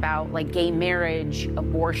passionate about, like gay marriage,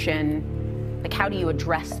 abortion? Like, how do you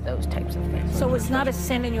address those types of things? So it's not a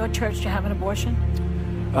sin in your church to have an abortion?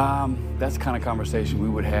 That's the kind of conversation we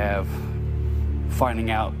would have, finding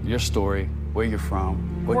out your story, where you're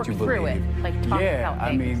from, what Work you believe. through it, like talk about I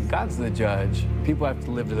things. mean, God's the judge. People have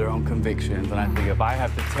to live to their own convictions, and I think if I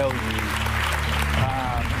have to tell you,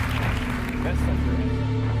 that's something.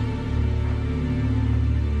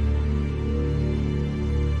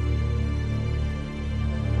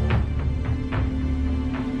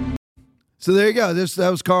 So there you go. That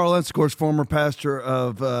was Carl Lentz, of course, former pastor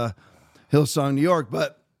of Hillsong, New York.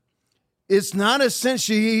 But it's not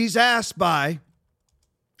essentially, he's asked by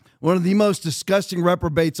one of the most disgusting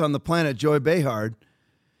reprobates on the planet, Joy Behar,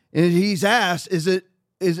 and he's asked,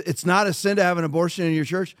 it's not a sin to have an abortion in your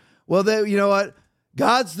church? Well, you know what?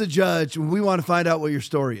 God's the judge, and we want to find out what your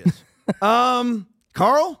story is.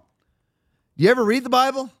 Carl, you ever read the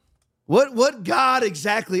Bible? What God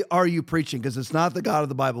exactly are you preaching? Because it's not the God of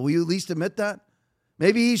the Bible. Will you at least admit that?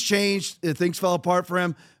 Maybe he's changed. Things fell apart for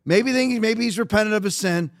him. Maybe he's repented of his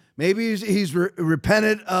sin. Maybe he's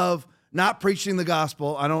repented of not preaching the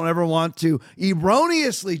gospel. I don't ever want to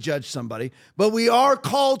erroneously judge somebody, but we are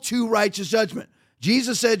called to righteous judgment.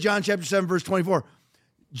 Jesus said, John chapter 7, verse 24,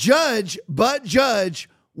 judge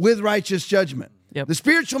with righteous judgment. Yep. The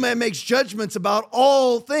spiritual man makes judgments about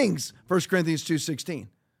all things, 1 Corinthians 2:16.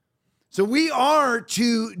 So we are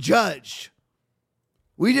to judge.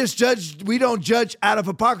 We don't judge out of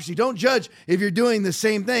hypocrisy. Don't judge if you're doing the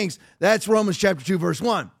same things. That's Romans chapter 2, verse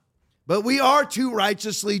 1. But we are to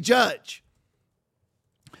righteously judge.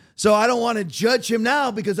 So I don't want to judge him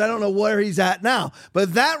now because I don't know where he's at now.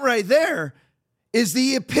 But that right there is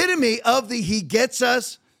the epitome of He Gets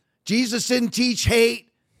Us. Jesus didn't teach hate.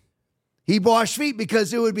 He washed feet,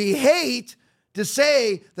 because it would be hate to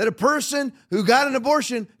say that a person who got an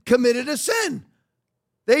abortion committed a sin.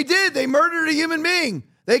 They did. They murdered a human being.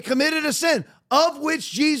 They committed a sin, of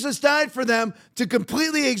which Jesus died for them to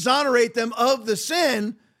completely exonerate them of the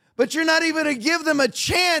sin. But you're not even going to give them a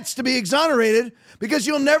chance to be exonerated, because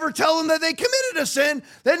you'll never tell them that they committed a sin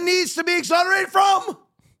that needs to be exonerated from.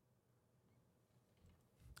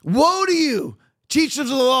 Woe to you,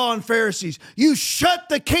 teachers of the law and Pharisees. You shut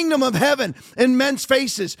the kingdom of heaven in men's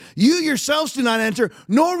faces. You yourselves do not enter,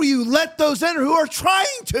 nor will you let those enter who are trying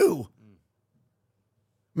to.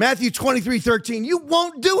 Matthew 23:13. You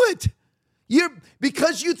won't do it.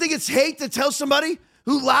 Because you think it's hate to tell somebody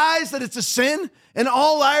who lies that it's a sin, and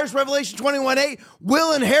all liars, Revelation 21:8,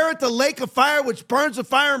 will inherit the lake of fire which burns with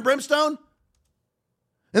fire and brimstone,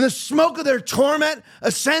 and the smoke of their torment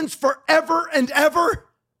ascends forever and ever.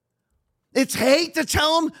 It's hate to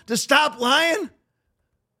tell them to stop lying,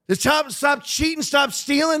 to stop cheating, stop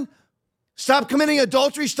stealing, stop committing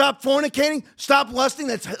adultery, stop fornicating, stop lusting.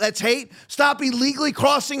 That's hate. Stop illegally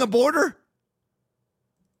crossing a border.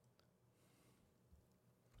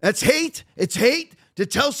 That's hate. It's hate to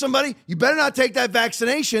tell somebody you better not take that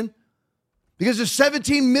vaccination because there's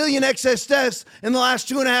 17 million excess deaths in the last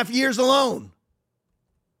 2.5 years alone.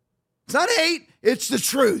 It's not hate, it's the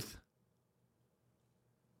truth.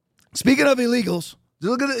 Speaking of illegals,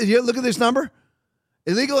 look at this number.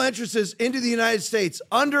 Illegal entrances into the United States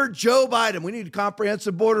under Joe Biden. We need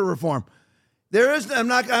comprehensive border reform. There is,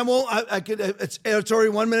 it's already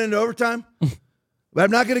 1 minute into overtime. But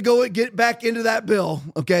I'm not going to get back into that bill.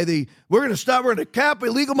 Okay, we're going to cap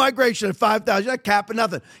illegal migration at 5,000. You're not capping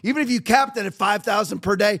nothing. Even if you capped it at 5,000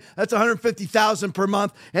 per day, that's 150,000 per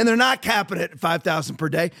month, and they're not capping it at 5,000 per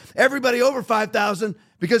day. Everybody over 5,000,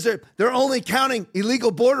 because they're only counting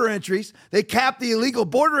illegal border entries. They cap the illegal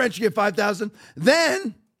border entry at 5,000.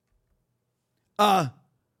 Then tell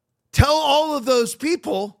all of those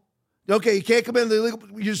people, okay, you can't come in the illegal,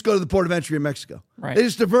 you just go to the port of entry in Mexico. Right. They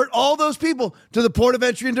just divert all those people to the port of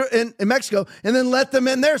entry in Mexico and then let them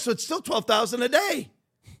in there. So it's still 12,000 a day.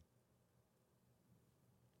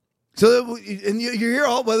 So, and you hear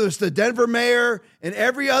whether it's the Denver mayor and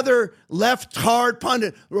every other left-hard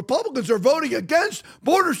pundit, Republicans are voting against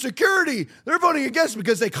border security. They're voting against it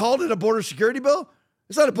because they called it a border security bill.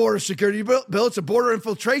 It's not a border security bill. It's a border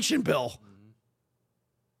infiltration bill.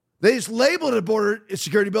 They just labeled it a border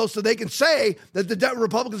security bill so they can say that the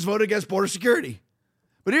Republicans voted against border security.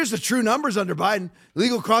 But here's the true numbers under Biden.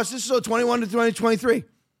 Legal crosses, so 21 to 2023.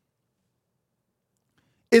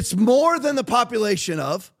 It's more than the population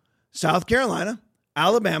of South Carolina,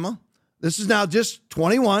 Alabama. This is now just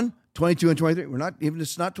 21, 22, and 23.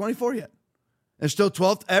 It's not 24 yet. It's still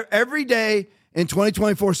 12th every day in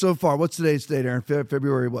 2024 so far. What's today's date, Aaron?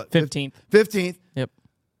 February what? 15th. 15th. Yep.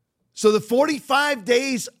 So the 45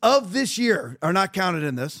 days of this year are not counted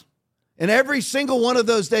in this. And every single one of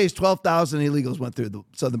those days, 12,000 illegals went through the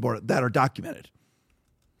southern border that are documented.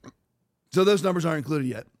 So those numbers aren't included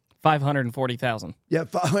yet. 540,000. Yeah,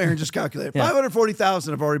 Aaron just calculated. Yeah.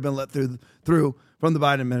 540,000 have already been let through from the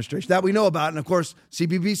Biden administration. That we know about. And, of course,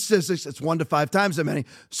 CBP statistics, it's 1 to 5 times that many.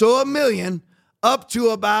 So 1 million up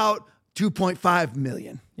to about 2.5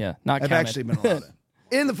 million. Yeah, not have counted. actually been allowed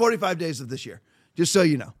in the 45 days of this year, just so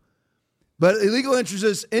you know. But illegal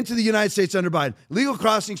entrances into the United States under Biden. Legal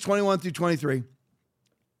crossings 21 through 23.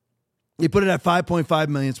 You put it at 5.5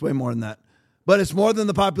 million. It's way more than that. But it's more than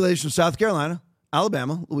the population of South Carolina,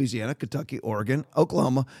 Alabama, Louisiana, Kentucky, Oregon,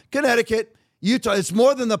 Oklahoma, Connecticut, Utah. It's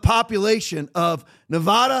more than the population of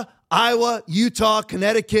Nevada, Iowa, Utah,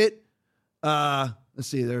 Connecticut. Let's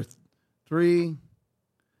see, there are 3.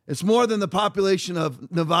 It's more than the population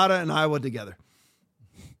of Nevada and Iowa together.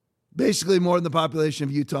 Basically more than the population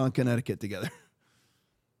of Utah and Connecticut together.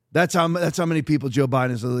 That's how many people Joe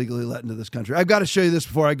Biden has illegally let into this country. I've got to show you this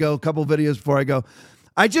before I go, a couple videos before I go.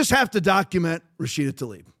 I just have to document Rashida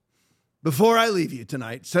Tlaib. Before I leave you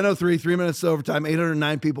tonight, 10:03, 3 minutes to overtime,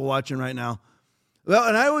 809 people watching right now. Well,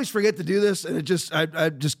 and I always forget to do this, and I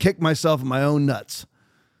just kick myself in my own nuts.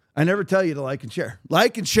 I never tell you to like and share.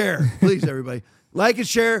 Like and share, please, everybody. Like and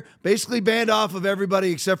share, basically banned off of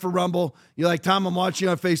everybody except for Rumble. You're like, Tom, I'm watching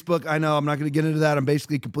you on Facebook. I know, I'm not going to get into that. I'm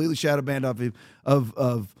basically completely shadow banned off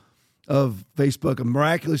of Facebook. I'm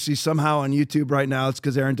miraculously somehow on YouTube right now. It's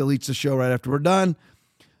because Aaron deletes the show right after we're done.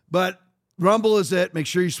 But Rumble is it. Make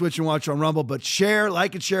sure you switch and watch on Rumble. But share,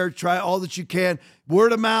 like and share, try all that you can.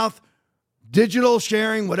 Word of mouth, digital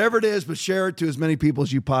sharing, whatever it is, but share it to as many people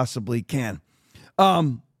as you possibly can.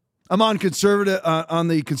 I'm on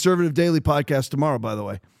the Conservative Daily podcast tomorrow, by the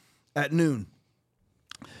way, at noon.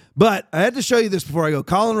 But I had to show you this before I go.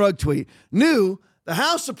 Colin Rugg tweet. The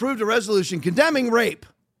House approved a resolution condemning rape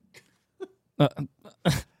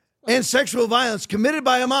and sexual violence committed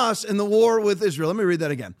by Hamas in the war with Israel. Let me read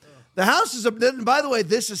that again. The House is, by the way,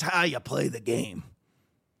 this is how you play the game.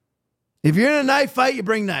 If you're in a knife fight, you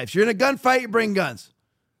bring knives. You're in a gun fight, you bring guns.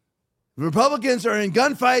 Republicans are in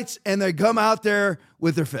gunfights, and they come out there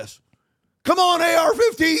with their fists. Come on,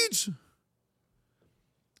 AR-15s.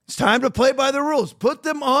 It's time to play by the rules. Put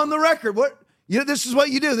them on the record. This is what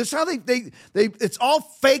you do. This is how they it's all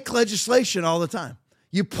fake legislation all the time.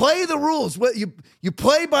 You play the rules. You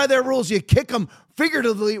play by their rules. You kick them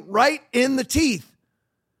figuratively right in the teeth.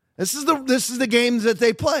 This is the games that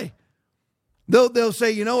they play. They'll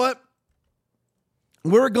say, you know what?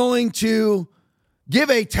 We're going to give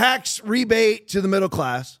a tax rebate to the middle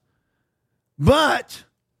class, but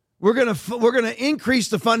we're gonna increase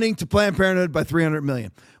the funding to Planned Parenthood by $300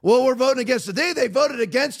 million. Well, we're voting against it. They voted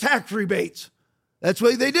against tax rebates. That's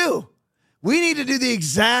what they do. We need to do the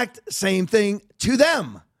exact same thing to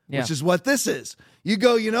them, which is what this is. You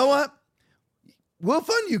go, you know what? we'll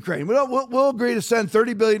fund Ukraine. We'll agree to send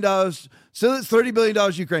 $30 billion. So it's $30 billion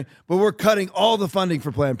to Ukraine, but we're cutting all the funding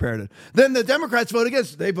for Planned Parenthood. Then the Democrats vote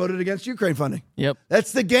against it. They voted against Ukraine funding. Yep.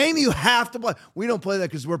 That's the game you have to play. We don't play that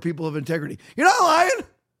because we're people of integrity. You're not lying.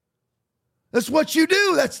 That's what you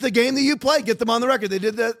do. That's the game that you play. Get them on the record. They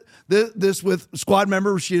did this with squad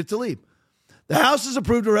member Rashida Tlaib. The House has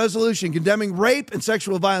approved a resolution condemning rape and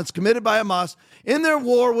sexual violence committed by Hamas in their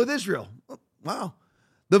war with Israel. Wow.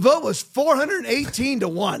 The vote was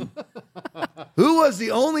 418-1. Who was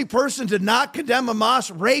the only person to not condemn Hamas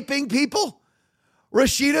raping people?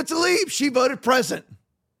 Rashida Tlaib. She voted present.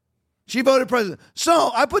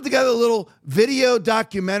 So I put together a little video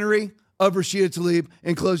documentary of Rashida Tlaib.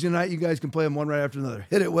 In closing tonight, you guys can play them one right after another.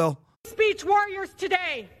 Hit it, Will. Speech warriors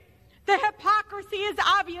today, the hypocrisy is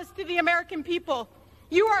obvious to the American people.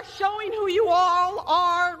 You are showing who you all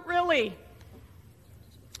are, really.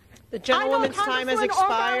 The gentlewoman's time has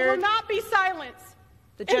expired. Omar will not be silenced.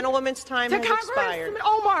 The gentlewoman's time has expired. Congressman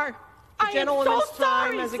Omar, the gentlewoman's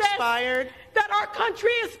time has expired. That our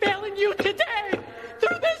country is failing you today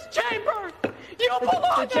through this chamber. You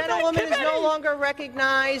belong. The gentlewoman is no longer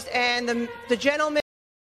recognized, and the gentleman.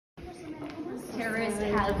 Terrorists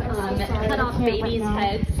have cut off babies'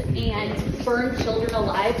 heads and burned children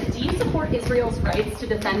alive. Do you support Israel's rights to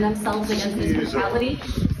defend themselves against this brutality?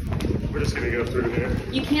 We're just going to go through here.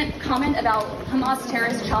 You can't comment about Hamas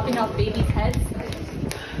terrorists chopping off babies' heads?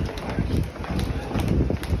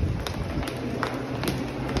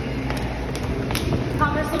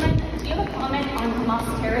 Congresswoman, do you have a comment on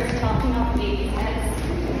Hamas terrorists chopping off babies' heads?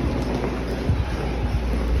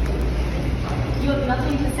 You have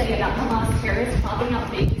nothing to say about Hamas terrorists chopping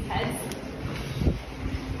off babies' heads?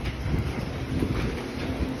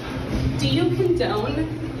 Do you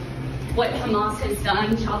condone what Hamas has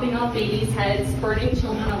done, chopping off babies' heads, burning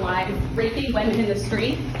children alive, raping women in the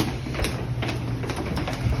street?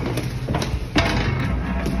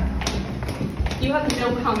 You have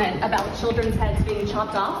no comment about children's heads being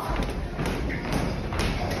chopped off?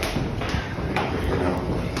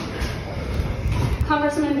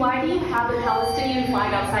 Congressman, why do you have the Palestinian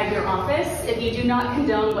flag outside your office if you do not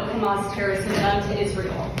condone what Hamas terrorists have done to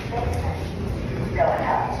Israel? Go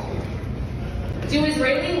ahead. Do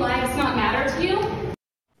Israeli lives not matter to you?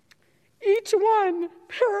 Each one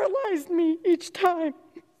paralyzed me each time.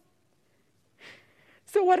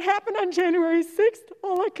 So what happened on January 6th,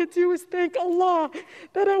 all I could do was thank Allah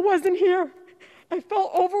that I wasn't here. I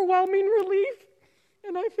felt overwhelming relief,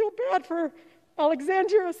 and I feel bad for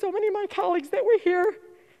Alexandria, so many of my colleagues that were here.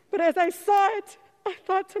 But as I saw it, I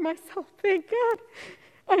thought to myself, thank God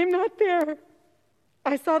I am not there.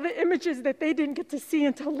 I saw the images that they didn't get to see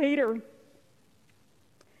until later.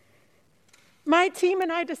 My team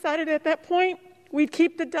and I decided at that point we'd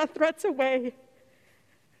keep the death threats away.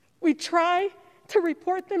 We'd try to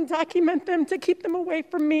report them, document them, to keep them away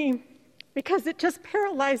from me, because it just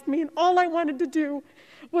paralyzed me, and all I wanted to do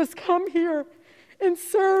was come here and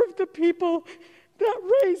serve the people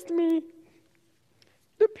that raised me.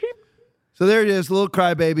 The people. So there it is, little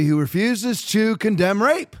crybaby who refuses to condemn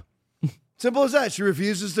rape. Simple as that. She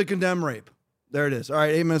refuses to condemn rape. There it is. All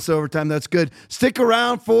right, 8 minutes overtime. That's good. Stick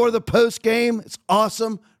around for the post game. It's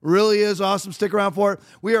awesome. Really is awesome. Stick around for it.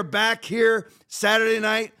 We are back here Saturday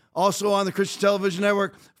night, also on the Christian Television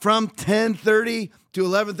Network from 10:30 to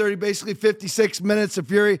 11:30, basically 56 minutes of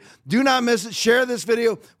fury. Do not miss it. Share this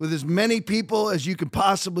video with as many people as you can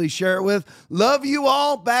possibly share it with. Love you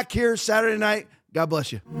all. Back here Saturday night. God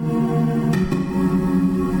bless you.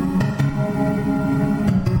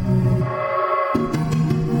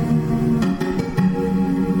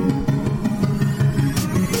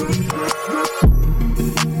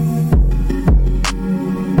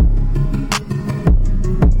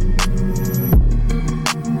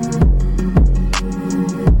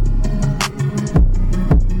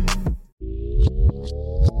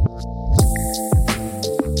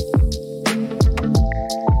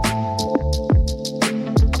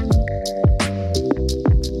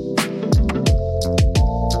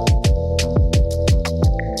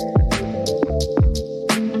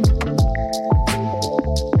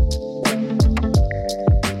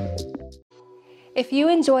 If you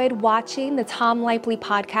enjoyed watching the Tom Lipley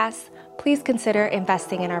podcast, please consider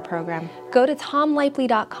investing in our program. Go to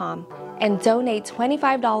tomlipley.com and donate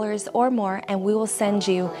 $25 or more, and we will send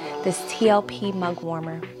you this TLP mug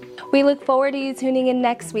warmer. We look forward to you tuning in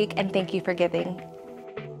next week, and thank you for giving.